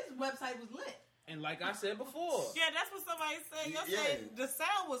mean, his website was lit. And like I said before, Yeah, that's what somebody said. Y'all Yeah. said the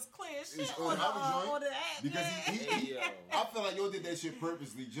sound was clear as shit It's on the, other joint, on the app. because man. he- yo, I feel like yo did that shit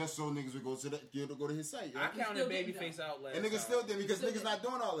purposely just so niggas would go to his site. Yo. I still counted didn't, Babyface out last And niggas time. still did because Still niggas did. not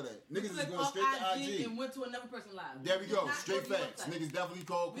doing all of that. Niggas is Clicked going off straight to IG. and went to another person live. There we Did go. not Straight to your facts. website. Niggas definitely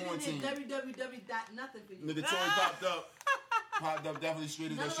called We didn't quarantine. hit www.nothing for you. Nigga Tory popped up. Popped up definitely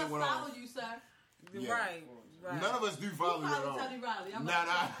straight as None that of shit us went follow on. you, sir. Yeah. Right, right. None of us do Who follow you at follow all. Teddy Riley? I'm Nah,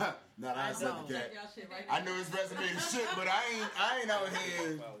 about to I said don't. the check cat. y'all shit right I now. know his resume is shit, but I ain't out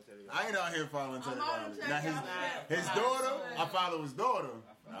here. I ain't out here following Teddy I'm Riley. on to check Now y'all his shit. daughter, I follow his daughter.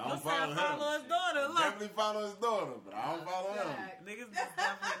 I Don't don't say follow I follow him. his daughter. Look, Definitely follow his daughter, but I don't follow him. Jack. niggas is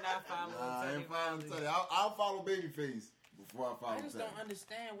definitely not following Nah, I Teddy ain't following Riley. Teddy. I'll follow Babyface before I follow I just Teddy. don't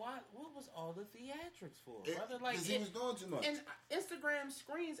understand what was all the theatrics for, It- brother? Like, 'cause he was doing too much. and Instagram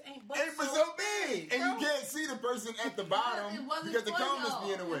screens ain't but It was so big, and bro. you can't see the person at the It bottom wasn't because the for comments y'all.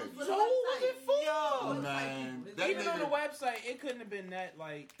 be in the way. It was for So the who was website. it for? Yo, Man, It's that Even on the nigga, website, it couldn't have been that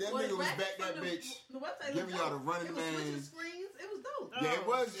like. that Well, nigga was the back that from bitch. The website Giving was y'all the dope. running It was switching man. screens. It was dope. Yeah, it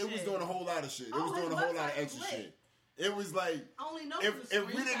was shit. doing a whole lot of shit. It Oh, was doing his a whole lot of website extra was lit. shit. It was like I only know if the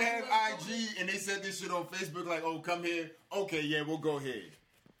we didn't screenshot have was IG and they said this shit on Facebook, like, oh, come here, okay, yeah, we'll go here.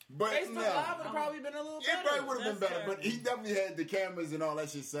 But Facebook no. Live would have probably been a little It better. probably would have been That's better, but he definitely had the cameras and all that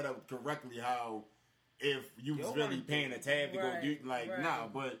shit set up correctly. How if you was Yo, really one- paying a tab to go Right, do like right. nah,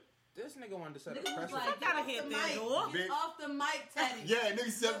 but This nigga wanted to set a Niggas was precedent. like, gotta get off hit the that mic. door. Get off the mic, Teddy. yeah,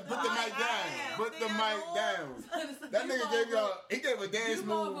 niggas said put the mic down, put the mic down. That nigga gave y'all, he gave a dance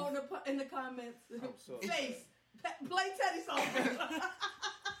You all move. go in the comments. sorry. Face. Play Teddy song.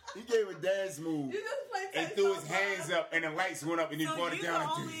 He gave a dance move You just play Teddy and threw his song. hands up, and the lights went up, and he So brought you it down.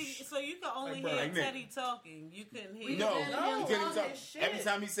 could And only, so you could only Like, bro, hear like, Teddy talking. You couldn't hear. We no, didn't hear he him couldn't talking talk. shit. Every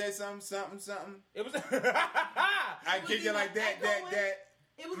time he said something, It was. I was kick it either like that.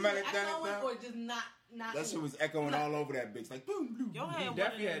 It was Man, either it done, echoing done. or just not. That shit was echoing all over that bitch, like boom, boom. Y'all had one of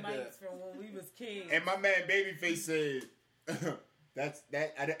definitely them had mics from when we was kids. And my man Babyface said, "That's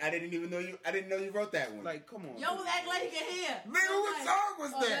that. I didn't even know you. I didn't know you wrote that one. Like, come on. Yo was acting like he can hear. Nigga, what Like, song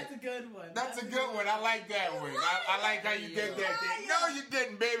was oh, that? That's a good one. That's a good one. I like that one. I like how you did that thing. No, you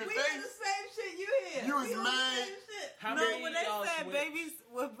didn't, We did the Babyface. same shit you hear. You was We on the mad. same shit. How No, many when they y'all said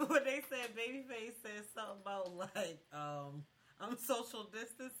switched? when they said Babyface said something about like I'm social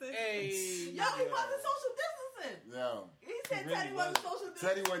distancing. Hey. Yo, he wasn't social distancing. Yo, He said Really Teddy wasn't wasn't. social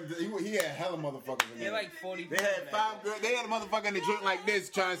distancing. Teddy wasn't. He had hella motherfuckers in They there. like 40. They had five girls. They had a motherfucker in the drink like this,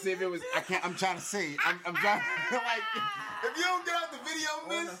 trying to see if it was. I'm trying to see. I'm trying. Like, if you don't get out the video, on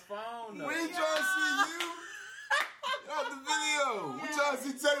the miss, phone. we Though. ain't trying to see you. Get out the video. We trying to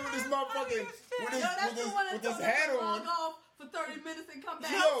see Teddy with this motherfucking with this hat on. Off for 30 minutes and come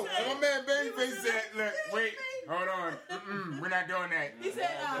back. Yo, and my man Babyface said, "Look, wait, hold on. We're not doing that. He said,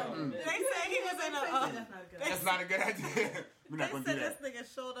 They said he was in a. That's not a good idea. We're They not gonna do said this that."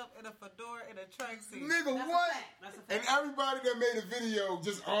 nigga showed up in a fedora and a tracksuit. Nigga, That's a what? fact. That's a fact. And everybody that made a video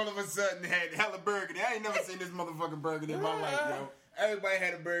just all of a sudden had hella burgundy. I ain't never seen this motherfucking burgundy in my life, yo. Everybody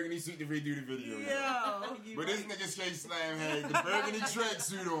had a burgundy suit to redo the video. yo. Yo, But this nigga Straight Slam had the burgundy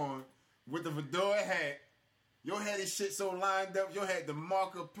tracksuit on with the fedora hat. Your had his shit so lined up. Your had the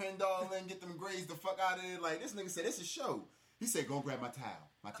marker pinned all in. Get them grades the fuck out of there. Like, this nigga said, it's a show. He said, go grab my towel.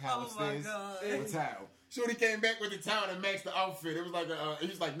 My towel Oh my upstairs. God. My towel. Shorty came back with the towel and matched the outfit. It was like he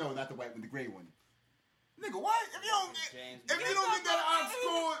was like, no, not the white one, the gray one. Nigga, what? If you don't get that ox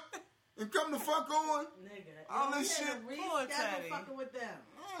cord and come the fuck on, Nigga, all you this had shit. to Poor reschedule Teddy. fucking with them.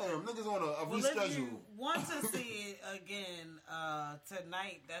 damn, niggas on a Well, if reschedule. you want to see it again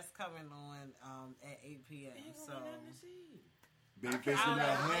tonight, that's coming on at 8 p.m. So Babyface I gonna be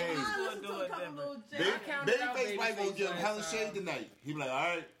like, don't know. hey. He's I listened gonna do to it a couple different. little Baby, jams. counted out Babyface probably gonna Babyface give him hella last shade time. tonight. He be like, all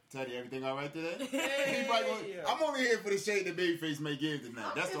right, Teddy, everything all right today? Hey, He probably gonna, I'm only here for the shade that Babyface may give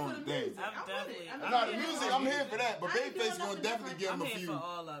tonight. I'm That's here the for only the thing. music. I'm I'm with definitely- it. I'm No, not the here music, for I'm all here of for that, but I ain't doing Babyface gonna nothing definitely different. give him I'm a here few. for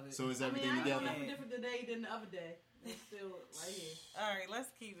all of it. So it's I mean, everything I ain't doing together. nothing different today than the other day. It's still right here. All right, let's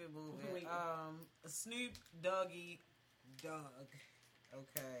keep it moving. Wait. Snoop Doggy Dogg.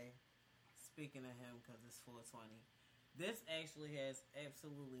 Okay. Speaking of him, because it's 420. This actually has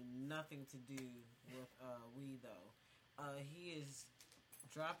absolutely nothing to do with weed, though. He is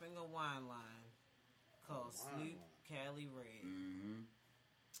dropping a wine line called Snoop Cali Red. Mm-hmm.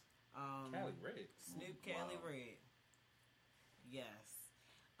 Cali Red. Snoop Cali Red. Yes.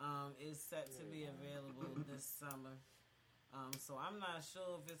 It's set to be available this summer. So I'm not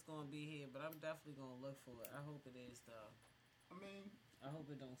sure if it's going to be here, but I'm definitely going to look for it. I hope it is, though. I mean, I hope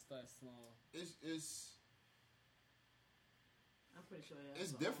it don't start small. it's I'm pretty sure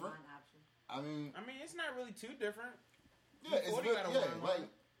It's an different. online option. I mean, it's not really too different. yeah, it's Forty good, got a yeah, wine like line.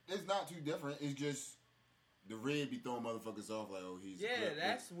 it's not too different. It's just the red be throwing motherfuckers off like, oh, he's Yeah, good.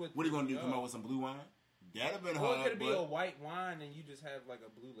 that's what. What are you gonna do? Come up out with some blue wine? That'd have been Or hard. it could be but, a white wine and you just have like a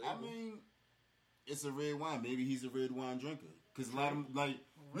blue label. I mean, it's a red wine. Maybe he's a red wine drinker. Because a lot of like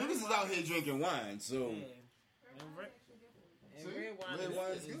niggas is out here drinking wine. So Yeah. And red See? red wine, Red is,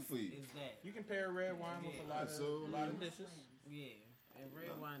 wine is, is good for you. is that. you can pair red wine with a lot of So, dishes. Yeah. And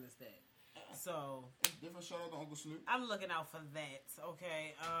red wine is that. So different shout out to Uncle Snoop. I'm looking out for that.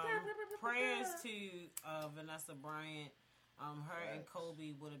 Okay. Prayers to Vanessa Bryant. Her and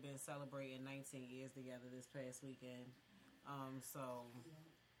Kobe would have been celebrating 19 years together this past weekend. So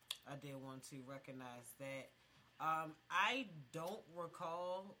I did want to recognize that. I don't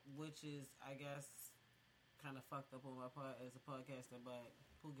recall, which is, I guess, kind of fucked up on my part as a podcaster, but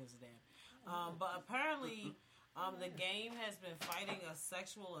who gives a damn? But apparently, the game has been fighting a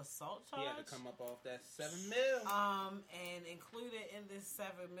sexual assault charge. He had to come up off that $7 million. And included in this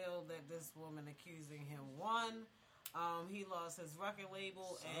 $7 million that this woman accusing him won, he lost his record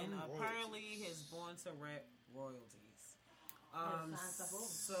label and apparently his Born to Rap royalties.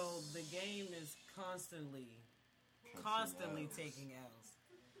 So the game is constantly taking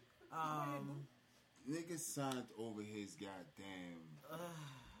L's. Niggas signed over his goddamn.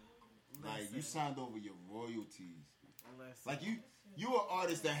 Like you Listen. signed over your royalties. Listen. Like you an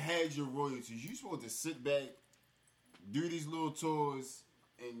artist that has your royalties. You supposed to sit back, do these little tours,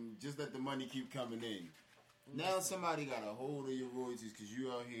 and just let the money keep coming in. Now somebody got a hold of your royalties because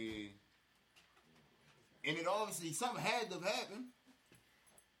you out here, and it obviously something had to have happened.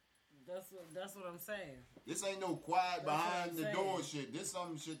 That's what I'm saying. This ain't no quiet That's what behind I'm the saying. door shit. This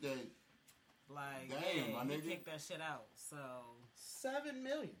some shit that Like, Damn, yeah, my he nigga. kicked that shit out. So, $7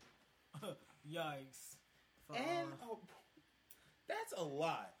 million. yikes. For, And that's a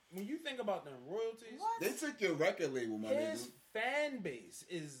lot. When you think about them royalties, they took your record label, my his nigga. fan base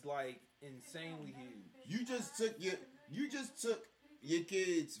is like insanely huge. You just took your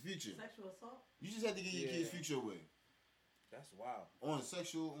kid's future. Sexual assault? You just had to get your Yeah. kid's future away That's wild. on some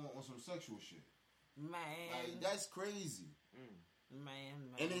sexual shit. man, Like that's crazy.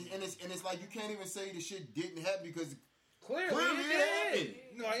 man. And it's like you can't even say the shit didn't happen because Clearly Clearly it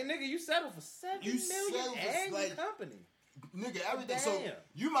it did. No, nigga, you settled for $7 You million settled for, and like- your company. nigga everything. So Damn.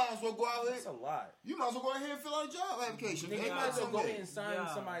 you might as well go out That's here. a lot. You might as well go ahead and fill out a job application. Nigga, Ain't you that might as well go something? ahead and sign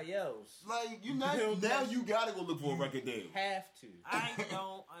Yeah. somebody else. Like you Build now that- you gotta go look for a record deal. Have to. I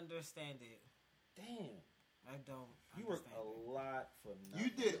don't understand it. Damn. I don't. You worked understand a lot for nothing.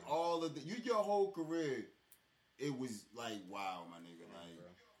 You did all of your whole career. It was like wow, my nigga. Like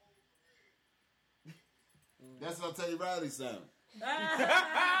that's how Teddy Riley sound.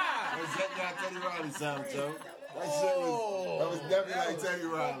 That's exactly how Teddy Riley sound, Joe. That was definitely like Teddy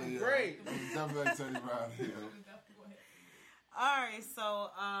Riley. Yo. great. That was definitely like Teddy Riley. Yo. All right, so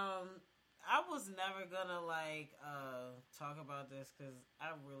I was never gonna talk about this because I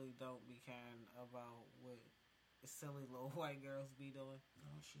really don't be caring about what silly little white girls be doing.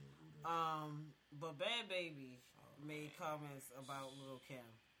 Oh, shit, who that? But Bad Baby made comments about Lil' Kim.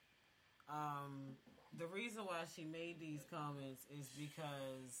 The reason why she made these comments is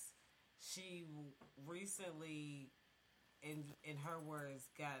because she recently, in her words,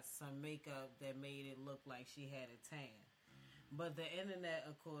 got some makeup that made it look like she had a tan. But the internet,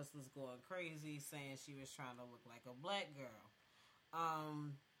 of course, was going crazy, saying she was trying to look like a black girl.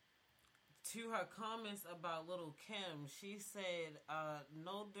 To her comments about Lil' Kim, she said,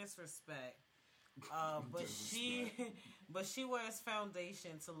 "No disrespect, but she wears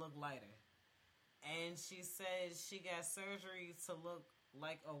foundation to look lighter." And she said she got surgery to look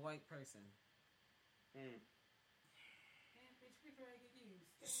like a white person.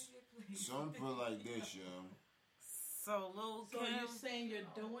 Some feel like this, yo. So Lil' So Kim, you're saying you're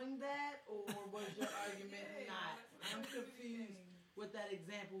doing that, or was your argument not? I'm confused what that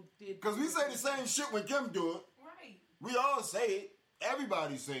example did. Because we say the same shit when Kim do it. Right. We all say it.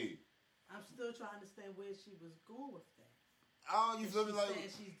 Everybody say it. I'm still trying to understand where she was going with that. Oh, you feel me? She's Like saying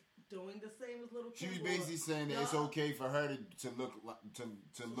she's doing the same as Little she Kim. was basically saying that it's okay for her to look like, to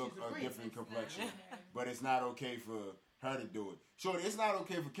look she's a agreeing. different complexion, but it's not okay for her to do it. Sure, it's not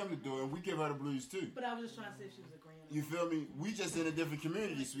okay for Kim to do it, and we give her the blues too. But I was just trying to say if she was agreeing. You feel me? We just in a different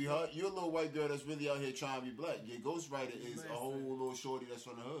community, sweetheart. You're a little white girl that's really out here trying to be black. Your ghostwriter is a whole little shorty that's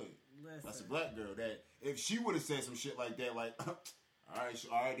from the hood. listen, That's a black girl. That if she would have said some shit like that, like All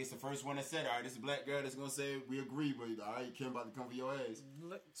right. This is the first one that said. All right, this is a black girl that's gonna say we agree, but all right, Kim about to come for your ass.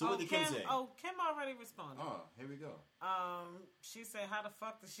 So what did Kim say? Oh, Kim already responded. Oh, here we go. She said, "How the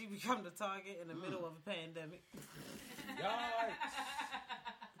fuck did she become the target in the middle of a pandemic?"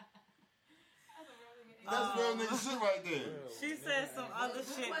 That's real nigga shit right there. She said some other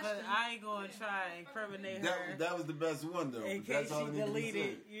shit, but I ain't gonna try and incriminate her. That was the best one though. In That's case all she the nigga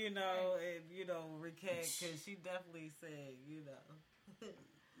deleted, said. and recant, because she definitely said,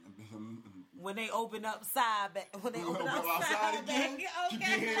 when they open up when they open up outside again, okay. keep your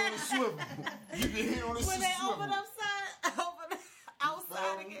head on the swivel. Keep your head on the When they swivel. open outside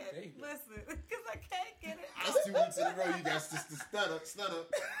There again, you go. listen, because I can't get it out. That's 2 weeks in a row. You got to stutter.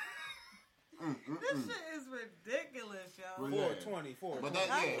 This shit is ridiculous, y'all. Well, 424. But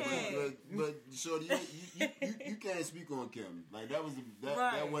shorty, you can't speak on Kim. Like that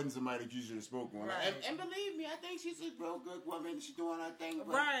wasn't somebody that you should have spoken on. Right. And believe me, I think she's a real good woman. She's doing her thing.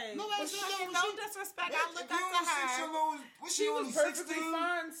 But Right. Nobody But said fucking that no disrespect. I look up to her. Was She was only perfectly 16?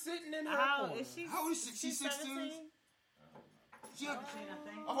 fine sitting in her How corner. is she? How old is she? She's 16? 17? She I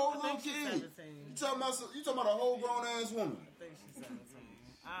think. a whole I little think she's kid. 17. You talking about a whole grown ass woman? I think she's 17.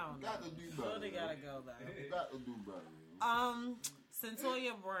 I don't know. Got to do better. So they gotta go though. Got to do better.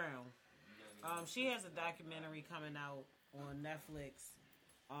 Centoya Brown. She has a documentary coming out on Netflix.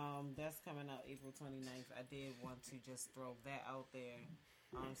 That's coming out April 29th. I did want to just throw that out there.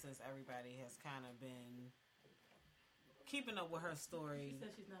 Since everybody has kind of been keeping up with her story She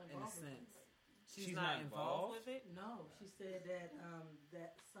said she's not in a involved with sense. it. She's not involved with it? No, she said that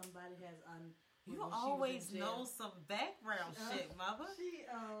that somebody has You when she was always in jail- know some background shit, mother. She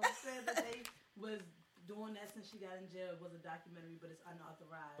said that they was doing that since she got in jail. It was a documentary, but it's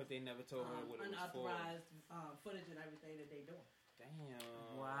unauthorized. But they never told her what it was for. unauthorized footage and everything that they doing. Damn.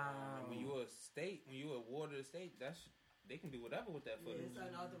 Wow. And when you a ward of the state, they can do whatever with that Yeah, footage. it's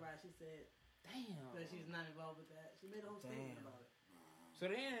unauthorized. She said Damn. that she's not involved with that. She made a whole statement about it. So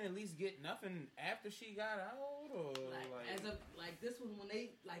they didn't at least get nothing after she got out, or Like this was when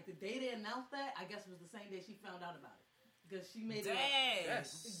they the day they announced that. I guess it was the same day she found out about it because she made it.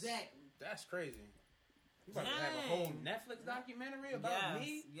 Exactly. That's crazy. You about to have a whole Netflix documentary about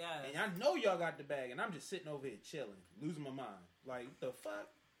me? Yes. And I know y'all got the bag, and I'm just sitting over here chilling, losing my mind. Like, the fuck?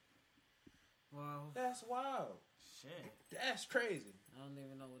 Well, That's wild. shit. That's crazy. I don't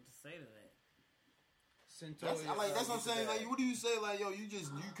even know what to say to that. That's what I'm saying. Like, what do you say? Like, yo, you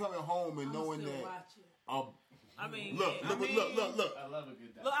coming home and I'm knowing still that. watching. I mean, Look. I love a good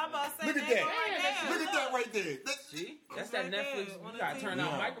Look, I'm about to say Look at that. that. Right there. Look at that right there. See? That's It's that right Netflix. there on You the gotta turn TV.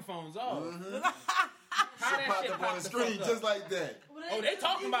 our Yeah. microphones off. Mhm. How that Popped shit up on popped the the screen fuck just up? like that. Oh, they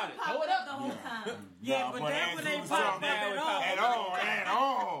talking about it. Throw it up. the whole time. Yeah, Nah, but boy, then when they Andrew was pop talking that about at it. all. At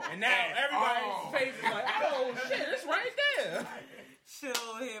all. And now everybody's face is like, oh shit, it's right there. Shit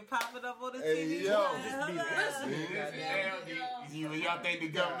over here popping up on the Hey, TV. yo. Like, Just be hello. Y'all think the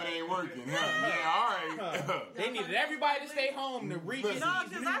government ain't working, huh? Yeah, all right. They needed everybody to stay home to read Listen, these No,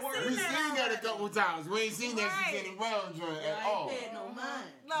 'cause I rewords. seen We seen that a couple times. We ain't seen that Right. since Kenny Brown joint at I all. ain't paid no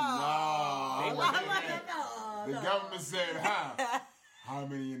mind. No. No. They I'm wasn't like, there. no, The no. government said, how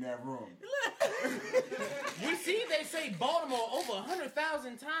many in that room? We see they say Baltimore over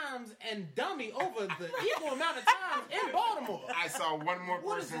 100,000 times and dummy over the equal amount of times in Baltimore. I saw one more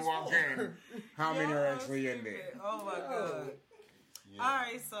What is person this walk for? in. How many are actually in there? Stupid. Oh my god. Yeah. All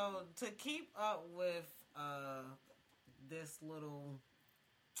right, so to keep up with this little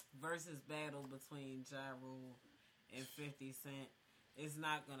versus battle between Ja Rule and 50 Cent, it's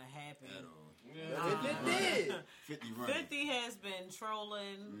not gonna happen. At all. It did. 50 running. 50 has been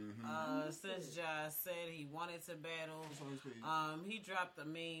trolling since Ja said he wanted to battle. He dropped a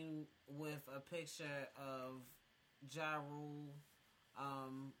meme with a picture of Ja Rule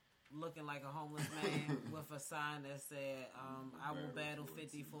looking like a homeless man with a sign that said, I will battle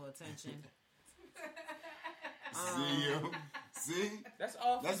 50 for attention. See you. See? That's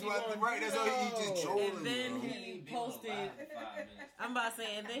all. That's 50 what gonna right. That's all he do. just trolling. And then bro. he posted, I'm about to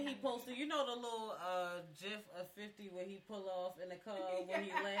say, and then he posted, you know the little gif of 50 where he pull off in the car when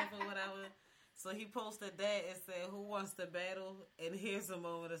he laugh or whatever. So he posted that and said, who wants to battle? And here's a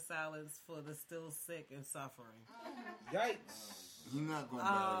moment of silence for the still sick and suffering. Yikes. He's not going to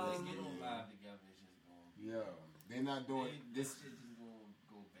battle They this get on nigga. live together, it's just going. Yo, they're not doing This this. shit just gonna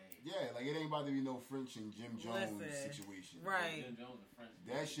go bad. Yeah, like it ain't about to be no French and Jim Jones Listen, situation. right. Jim Jones and French.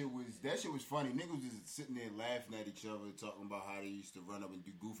 That shit was funny. Niggas was just sitting there laughing at each other, talking about how they used to run up and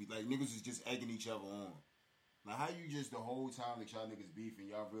do goofy. Like niggas was just egging each other on. Like how you just the whole time that y'all niggas beefing,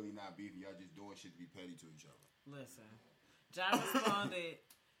 y'all really not beefing. Y'all just doing shit to be petty to each other. Listen, Ja responded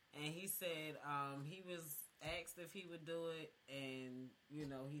and he said he was asked if he would do it, and you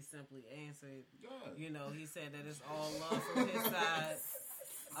know, he simply answered. Yeah. You know, he said that it's all love from his side.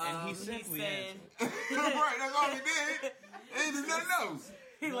 And he simply said, Right, that's all he did. Ain't do nothing else.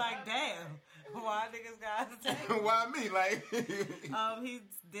 he like, damn, why niggas got to take? Why me? Like, He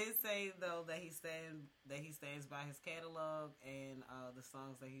did say though that he stands by his catalog and the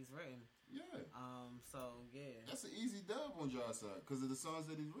songs that he's written. yeah. So yeah, That's an easy dub on Josh's side because of the songs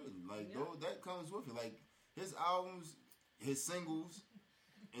that he's written. Like, though, that comes with it. Like, his albums, his singles,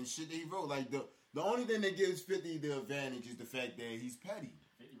 and shit that he wrote. Like, the only thing that gives 50 the advantage is the fact that he's petty.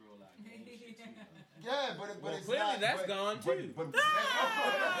 50 roll out game shit too, though. Yeah, but Well, it's clearly not, that's but, gone too. But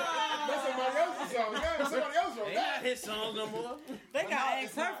that's somebody else's song. Yeah, somebody else wrote They that. not his songs no more. they But got no, to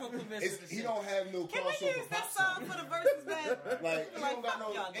it's ask her not- for permission. He don't have no Can we crossover use pop that song for the verses, man? Like, he Like, don't got fuck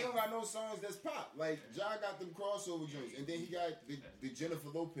no, y'all he don't got no songs that's pop. Like, John got them crossover joints, and then he got the Jennifer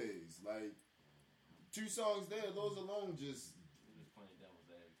Lopez. Like, 2 songs there, those alone just, He was playing devil's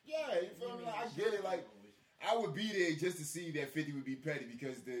advocate. yeah, you feel me? Like, I get it. Like, I would be there just to see that 50 would be petty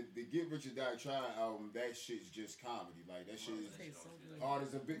because the Get Rich or Die Trying album, that shit's just comedy. Like, that shit is hard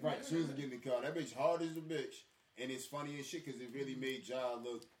as a bitch. Right, as soon as I get in the car, that bitch hard as a bitch, and it's funny as shit because it really made Ja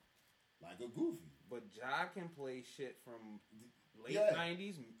look like a goofy. But Ja can play shit from late Yeah.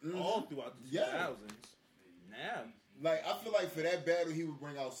 90s, Mhm. all throughout the Yeah. 2000s. Now, Like, I feel like for that battle, he would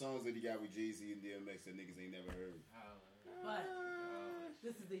bring out songs that he got with Jay-Z and DMX that niggas ain't never heard. But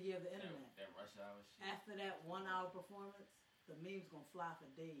this is the year of the internet. That rush hour shit. After that 1 hour performance, the meme's gonna fly for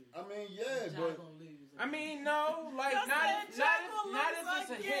days. I mean, yeah, John's but gonna lose. I mean, no, like Just not said if Ja gonna not lose if it's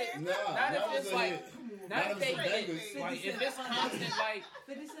a again. hit. nah, Not if that it's was a like, hit. not if they some hit. bangers. Like if it's constant, like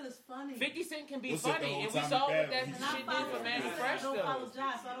 50 Cent is funny. 50 Cent can be What's up, the funny, whole and we time saw he what that battled? And shit I did follow for 50 Manny Cent. Fresh I don't follow though.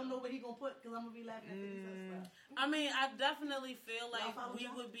 Josh, so I don't know what he gonna put because I'm gonna be laughing at 50 Cent stuff. I mean, I definitely feel like Y'all follow we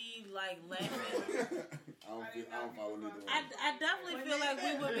Ja? would be like laughing. I don't follow neither one. I definitely feel like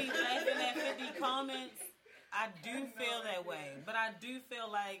we would be laughing at 50 comments. I do feel that way, but I do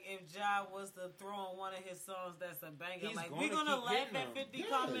feel like if Ja was to throw on one of his songs that's a banger, He's like gonna we're gonna keep laugh hitting at them. 50 Yeah,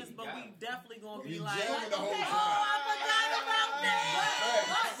 comments, but got we him. definitely gonna He be like, jamming the whole oh, time. I forgot about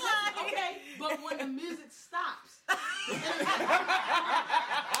that. Okay, but when the music stops, the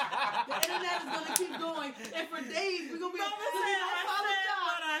internet is gonna keep going, and for days we're gonna be. Mama We said don't I follow said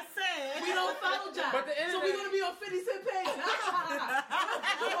Josh. what I said. We don't follow Josh. But the So internet- we're gonna be on 50 Cent page.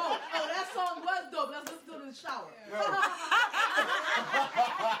 oh, that song was dope. Let's listen to it in the shower.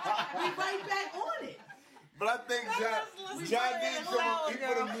 We right back on it. But I think Let's Ja listen to it did in come up, loud, he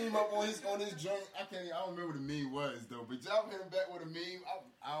put a girl. meme up on his joint. I don't remember what the meme was though. But Ja hit him back with a meme.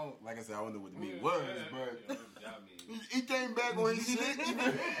 I don't, like I said, I don't know what the meme was, but he came back on his shit. Even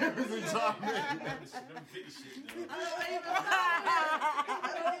it was a Ja meme.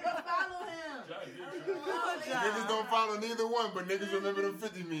 I don't even follow him. Niggas don't follow neither one, but niggas remember them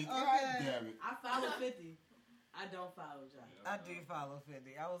 50 memes. God damn it. I follow 50. I don't follow Josh. I do follow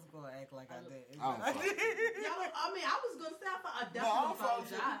 50. I was gonna act like I did. I don't follow. I was gonna say I definitely follow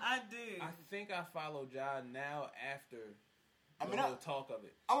Josh. I do. I think I follow Ja now after I mean, the whole talk of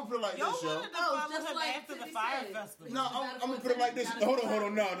it. I'm gonna put it like Yo this, yo. wanted to No, follow just him like after the 50 Fire said. Festival. No, I'm gonna put it like this. Hold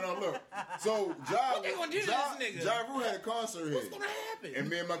on, no, look. So What they gonna do to this nigga? Ja Rule had a concert here, What's gonna happen? and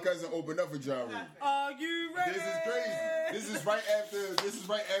me and my cousin opened up for Ja Rule. Are you ready? This is crazy. This is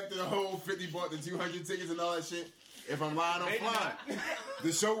right after the whole 50 bought the 200 tickets and all that shit. If I'm lying, I'm Maybe flying.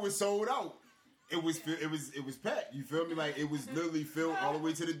 The show was sold out. It was packed. You feel me? Like it was literally filled all the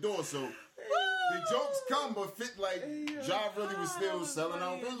way to the door. So the jokes come, but fit like Ja really was still selling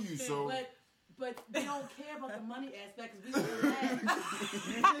out venues. So But they don't care about the money aspect because we laugh.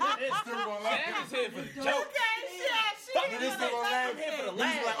 it's still gonna laugh. Sam is here for the Don't joke. But it's still gonna laugh. Here for the Niggas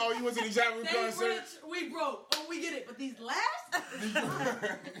laugh. like, oh, you went to the Ja Rule They concert? rich, we broke. Oh, we get it. But these laughs,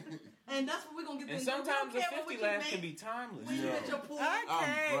 and that's what we're gonna get. And things. sometimes We the don't care what 50 you laughs make can be timeless. when you Yeah. get your pool. I I'm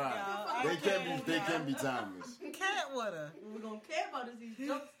can't, proud. y'all. They can be timeless. Cat with her. What we're gonna care about is these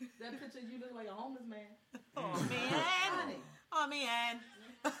jokes. That picture you look like a homeless man. Oh man. Oh man.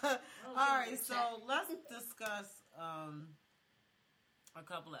 All right, so let's discuss a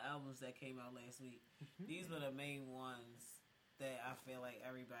couple of albums that came out last week. These were the main ones that I feel like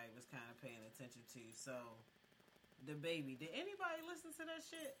everybody was kind of paying attention to. So, The Baby. Did anybody listen to that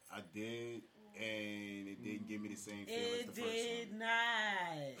shit? I did, and it didn't give me the same feel as It the first did one.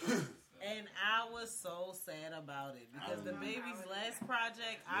 not. And I was so sad about it because The Baby's last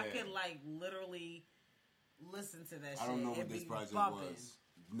project, I Yeah. could like literally listen to that shit. I don't know what and this be project bumping. was.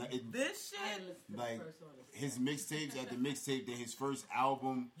 No, it- This I shit, didn't listen to Like, the first one. his mixtapes at the mixtape, then his first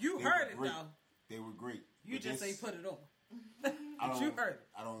album. you they heard were it great. though. They were great. You But just this- ain't put it on. I don't- You heard it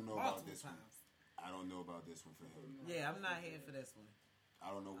I don't know about multiple this one. times. I don't know about this one for him. Yeah, I'm not here for this one. I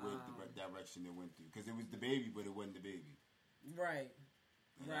don't know what direction it went through because it was the baby, but it wasn't the baby. Right.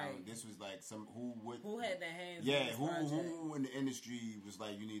 And Right. This was like Who had their hands? Yeah, on this project? who in the industry was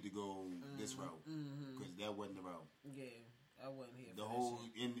like, you need to go this route because that wasn't the route. Yeah, I wasn't here. The for whole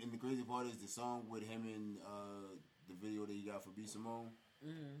that shit. in the crazy part is the song with him and the video that he got for B Simone.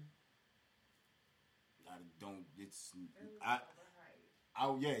 I don't. It's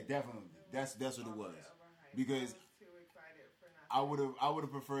yeah, definitely. That's what it was because I would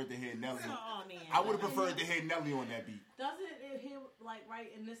have preferred to hear Nelly. Oh, man. I would have preferred to hear Nelly on that beat. Doesn't it hit like right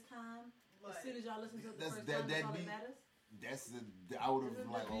in this time? As soon as y'all listen to it the That's- first that- time, that's that all beat- that matters? That's I would have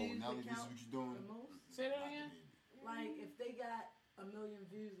Isn't like, the oh views Nelly, that this is count what you're doing. the most? Say that again. Like, if they got 1 million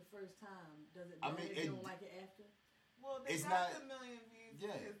views the first time, does it I matter mean, if you it- don't like it after? Well, they It's got not- the million views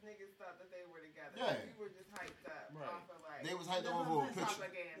yeah. because niggas thought that they were together. Yeah. We were just hyped up Right. off of like They was hyped That's up what over a I'm saying. picture.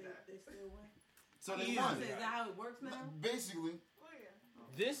 propaganda. They still win. So they Yeah. won. Is that how it works now? Basically, Oh yeah.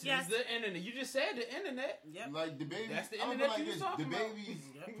 This Yes. is the internet. You just said the internet. Yep. like the baby. That's the I'm gonna internet be you was this. talking The about. baby's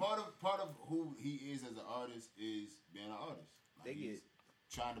Yep. part of who he is as an artist is being an artist. Like, They he's get-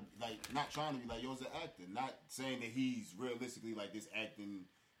 trying to not trying to be like, yo, as an actor, not saying that he's realistically like this acting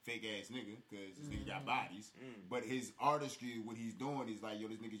fake ass nigga because this nigga got bodies, but his artistry, what he's doing is like, yo,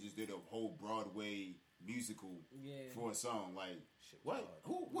 this nigga just did a whole Broadway musical Yeah. for a song. Like, Shit, what?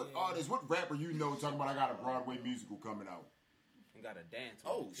 hard. What Yeah. artist? What rapper you know talking about? I got a Broadway musical coming out. And got a dance.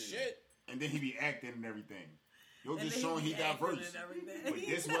 Oh on it, too. shit! And then he be acting and everything. Yo, And just then showing be he got acting verse. and everything. But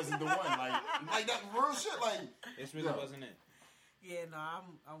this wasn't the one. Like that real shit. Like This really Yeah. wasn't it. Yeah, no,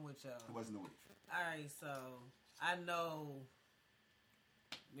 I'm with y'all. it wasn't the way. All right, so I know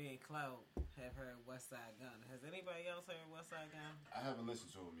me and Cloud have heard West Side Gun. Has anybody else heard West Side Gun? I haven't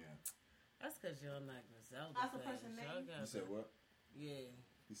listened to him yet. That's because y'all not Griselda That's a fans. person Y'all name? got You said the- what? Yeah,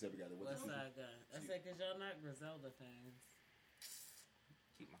 He said we got the West what? Side Gun. I said because y'all not Griselda fans.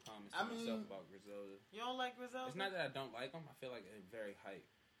 Keep my comments I to myself mean- about Griselda. You don't like Griselda? It's not that I don't like them. I feel like they're very hype.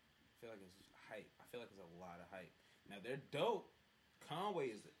 I feel like it's hype. I feel like it's a lot of hype. Now they're dope.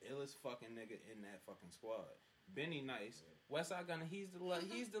 Conway is the illest fucking nigga in that fucking squad. Benny nice. Westside Gunna, he's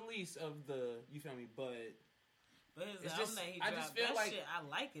the least of the. You feel me? But But his It's album just- that he I dropped, just feel that like- shit, I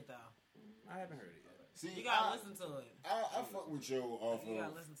like it though. I haven't heard it yet. See, You gotta listen to it. I fuck with yo off You gotta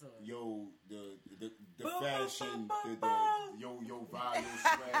of listen to it. yo the Boom, fashion, boom, boom, the yo vibe, yo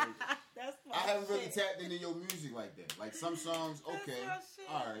swag. That's my I haven't really shit. tapped into your music like that. Like some songs, That's okay, my shit.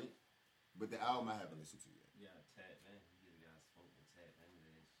 all right, but the album I haven't listened to yet. You gotta tap in. You just gotta smoke and tap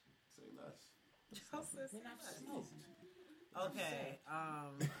into that shit. Say less. Okay.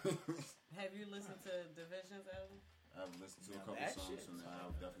 Have you listened to Division's album? I've listened to a Now couple that songs shit's from the fire.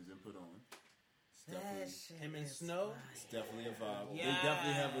 album. Definitely been put on. It's That definitely, shit Him and is Snow? fire. it's definitely a vibe. Yes. They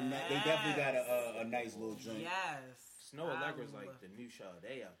definitely have they definitely got a nice little joint. Yes. Snow Allegra's I like love- the new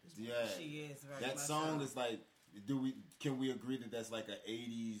Sade out this. Yeah, She is very that much song so. is like. Can we agree that that's like a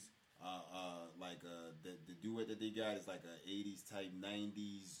 80s the duet that they got is like a 80s type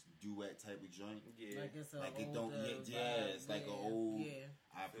 90s duet type of joint. Yeah. Like it's a Like it don't older yeah, vibe. it's like yeah. a old.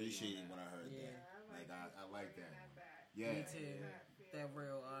 Yeah. I appreciate it when I heard Yeah. that. Like I like that. Back. Yeah, Me too. That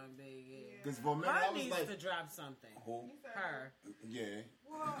real R&B. Yeah. because for a minute Her I was needs like, to drop something. who? He said, Her. Yeah,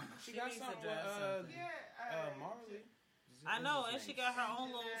 Well, She She got needs to something with drop something. yeah. Marley. I know, and What's she his got name? her own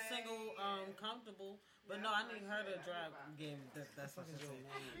little single, comfortable. But no, I need her to drop. That's what she said.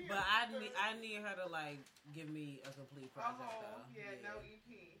 But I need her to like give me a complete A project whole, though. no EP.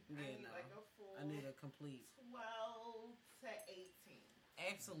 Yeah, I need no. like a full I need a complete. 12 to 18.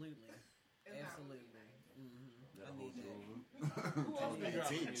 Absolutely, And that would be absolutely. nice. I need that. Who else been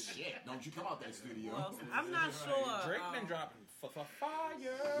dropping music? Shit, don't you come out that studio. Well, I'm not sure. Drake been dropping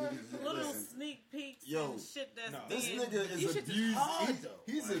fire. little Listen, sneak peeks Yo, and shit that's no. this being- nigga These is shit is abusing. hard, though.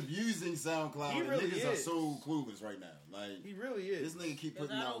 He's Like, abusing SoundCloud. he and really niggas are is. so clueless right now. Like He really this is. nigga keep Cause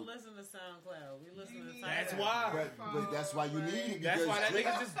putting I out. don't listen to SoundCloud. We listen to You need Tidal. That's why. But that's why you need it. That's because why that Drake-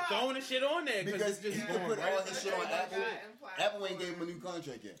 nigga just throwing the shit on there Because it's just he going put right all up his the shit on shit. Apple. Apple ain't gave him a new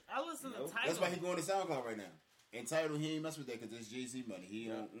contract yet. I listen to Nope. Tidal. That's why he going to SoundCloud right now. And Tidal, he ain't mess with that because it's Jay-Z money. He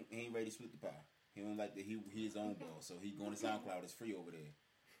ain't ready to split the pie. He don't like that. He his own boss, so he going to SoundCloud. It's free over there.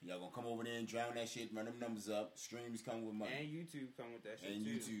 Y'all gonna come over there and drown that shit, run them numbers up. Streams come with money. And YouTube come with that shit And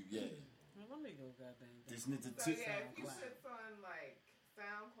too. YouTube, yeah. Well, let me go goddamn. This nigga So yeah, if you SoundCloud. put on like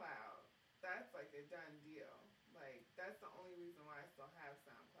SoundCloud, that's like a done deal. Like that's the only reason why I still have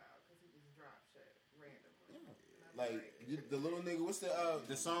SoundCloud because he just drops shit randomly. And I'm like the little nigga. What's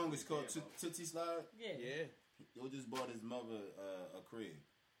the song is called Tootsie Slide. Yeah. Yeah. Yo just bought his mother a crib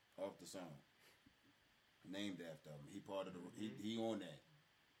off the song, named after him. He part of the he on that.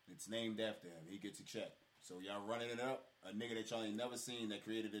 It's named after him. He gets a check. So y'all running it up. A nigga that y'all ain't never seen that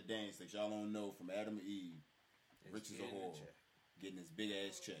created a dance that y'all don't know from Adam and Eve. Rich as a whore. Getting his big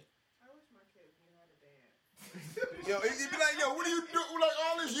ass check. I wish my kids knew how to dance. Yo, he'd be like, yo, what are you doing? Like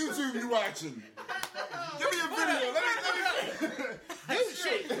all this YouTube you watching? Give me a video. Let me. This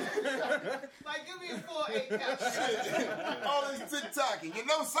shit. Like, give me a full 8 count. All this TikToking. You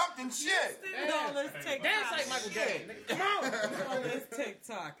know something? Shit. All this TikTok. Dance like Michael Jackson. nigga. Come on. All this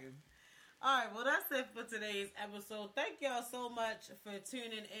TikToking. All right, well, that's it for today's episode. Thank y'all so much for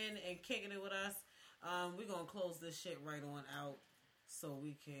tuning in and kicking it with us. We're going to close this shit right on out so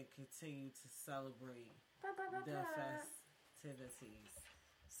we can continue to celebrate the festivities.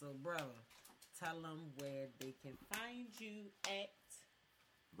 So, brother, tell them where they can find you at.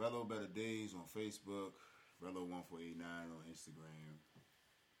 Rello Better Days on Facebook. Rello1489 on Instagram.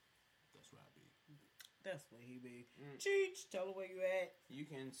 That's where I be. That's where he be. Cheech, tell them where you at. You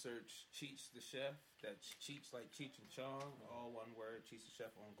can search Cheech the Chef. That's Cheech like Cheech and Chong. All one word, Cheech the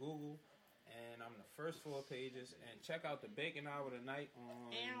Chef on Google. And I'm the first 4 pages. And check out the Bacon Hour tonight on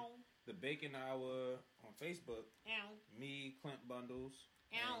the Bacon Hour on Facebook. Me, Clint Bundles,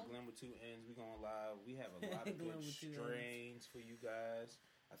 and Glenn with 2 N's. We going live. We have a lot of good strains for you guys.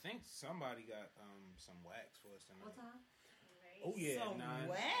 I think somebody got some wax for us tonight. What time? Oh yeah, Some 9.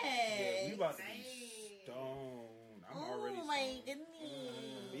 wax. Yeah, we about to be Nice. stoned. I'm already Oh, my stoned.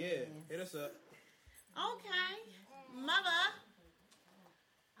 goodness. Yeah, hit us up. Okay. Mother.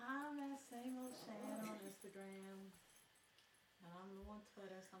 I'm at same old Shan on Instagram. And I'm on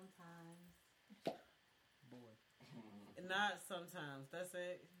Twitter sometimes. Boy. Not sometimes. That's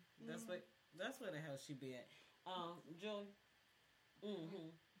it. That's where the hell she be at. Joy.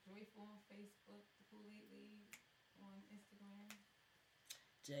 Mm-hmm. Joyful on Facebook, The Kool-Aid League on Instagram.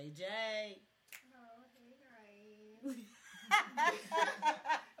 JJ. Oh, hey guys.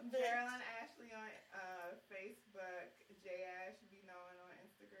 Carolyn Ashley on Facebook. J Ash be knowing on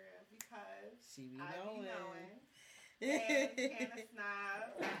Instagram because She be I knowing. be knowing. And Canna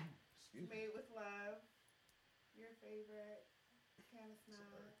Snob. Made with Love. Your favorite. Canna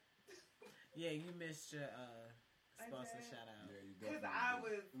Snob. Yeah, you missed your sponsor did. shout out. Yeah, you Because definitely I do.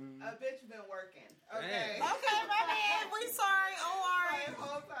 was a bitch been working. Okay. Damn. Okay, my man. We sorry. Oh, all Like, right. the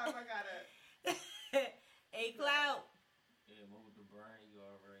whole time I gotta. A Cloud. Yeah, move with the brand, you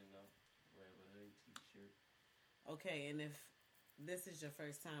already know. Rabbit hoodie, t-shirt. Okay, and if this is your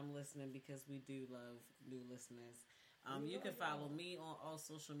first time listening, because we do love new listeners, you can follow me on all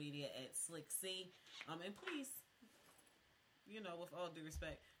social media at Slick C. And please, with all due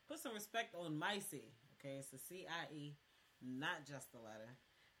respect, put some respect on my C. Okay, it's a CIE, not just the letter.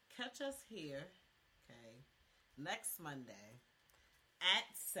 Catch us here, okay, next Monday at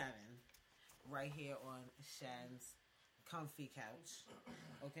 7, right here on Shan's Comfy Couch.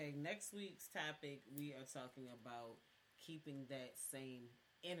 Okay, next week's topic, we are talking about keeping that same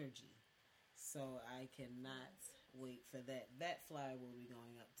energy. So I cannot wait for that. That flyer will be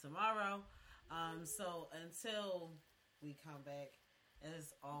going up tomorrow. So until we come back,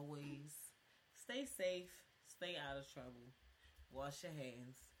 as always, stay safe, stay out of trouble, wash your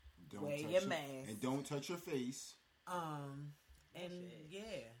hands, wear your mask, and don't touch your face. and yeah.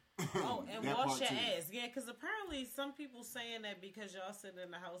 Oh, and That wash part your too. ass. Yeah, because apparently some people saying that because y'all sitting in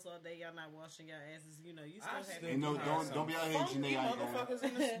the house all day, y'all not washing your asses. You still have Ain't no, don't be out here, Funky Janae. I ain't going. motherfuckers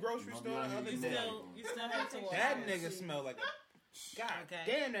in this grocery Don't be store out the here, other Janae. day. you still have to wash That your nigga ass. smell like a. God Okay.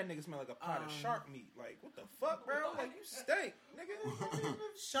 damn, that nigga smell like a pot of shark meat. Like, what the fuck, bro? Like, you stink, nigga.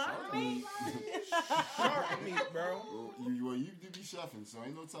 Shark meat? Shark meat, bro. Well, you do be chefing, so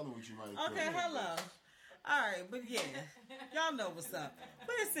ain't no telling what you might Okay, cook. hello. All right, but yeah, y'all know what's up.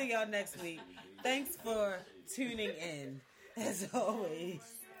 We'll see y'all next week. Thanks for tuning in, as always.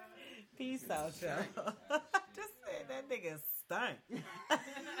 Peace out, y'all. Just said that nigga stank. Damn,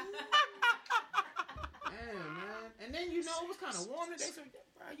 man. And then, it was kind of warm today, so,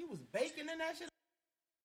 bro, you was baking in that shit.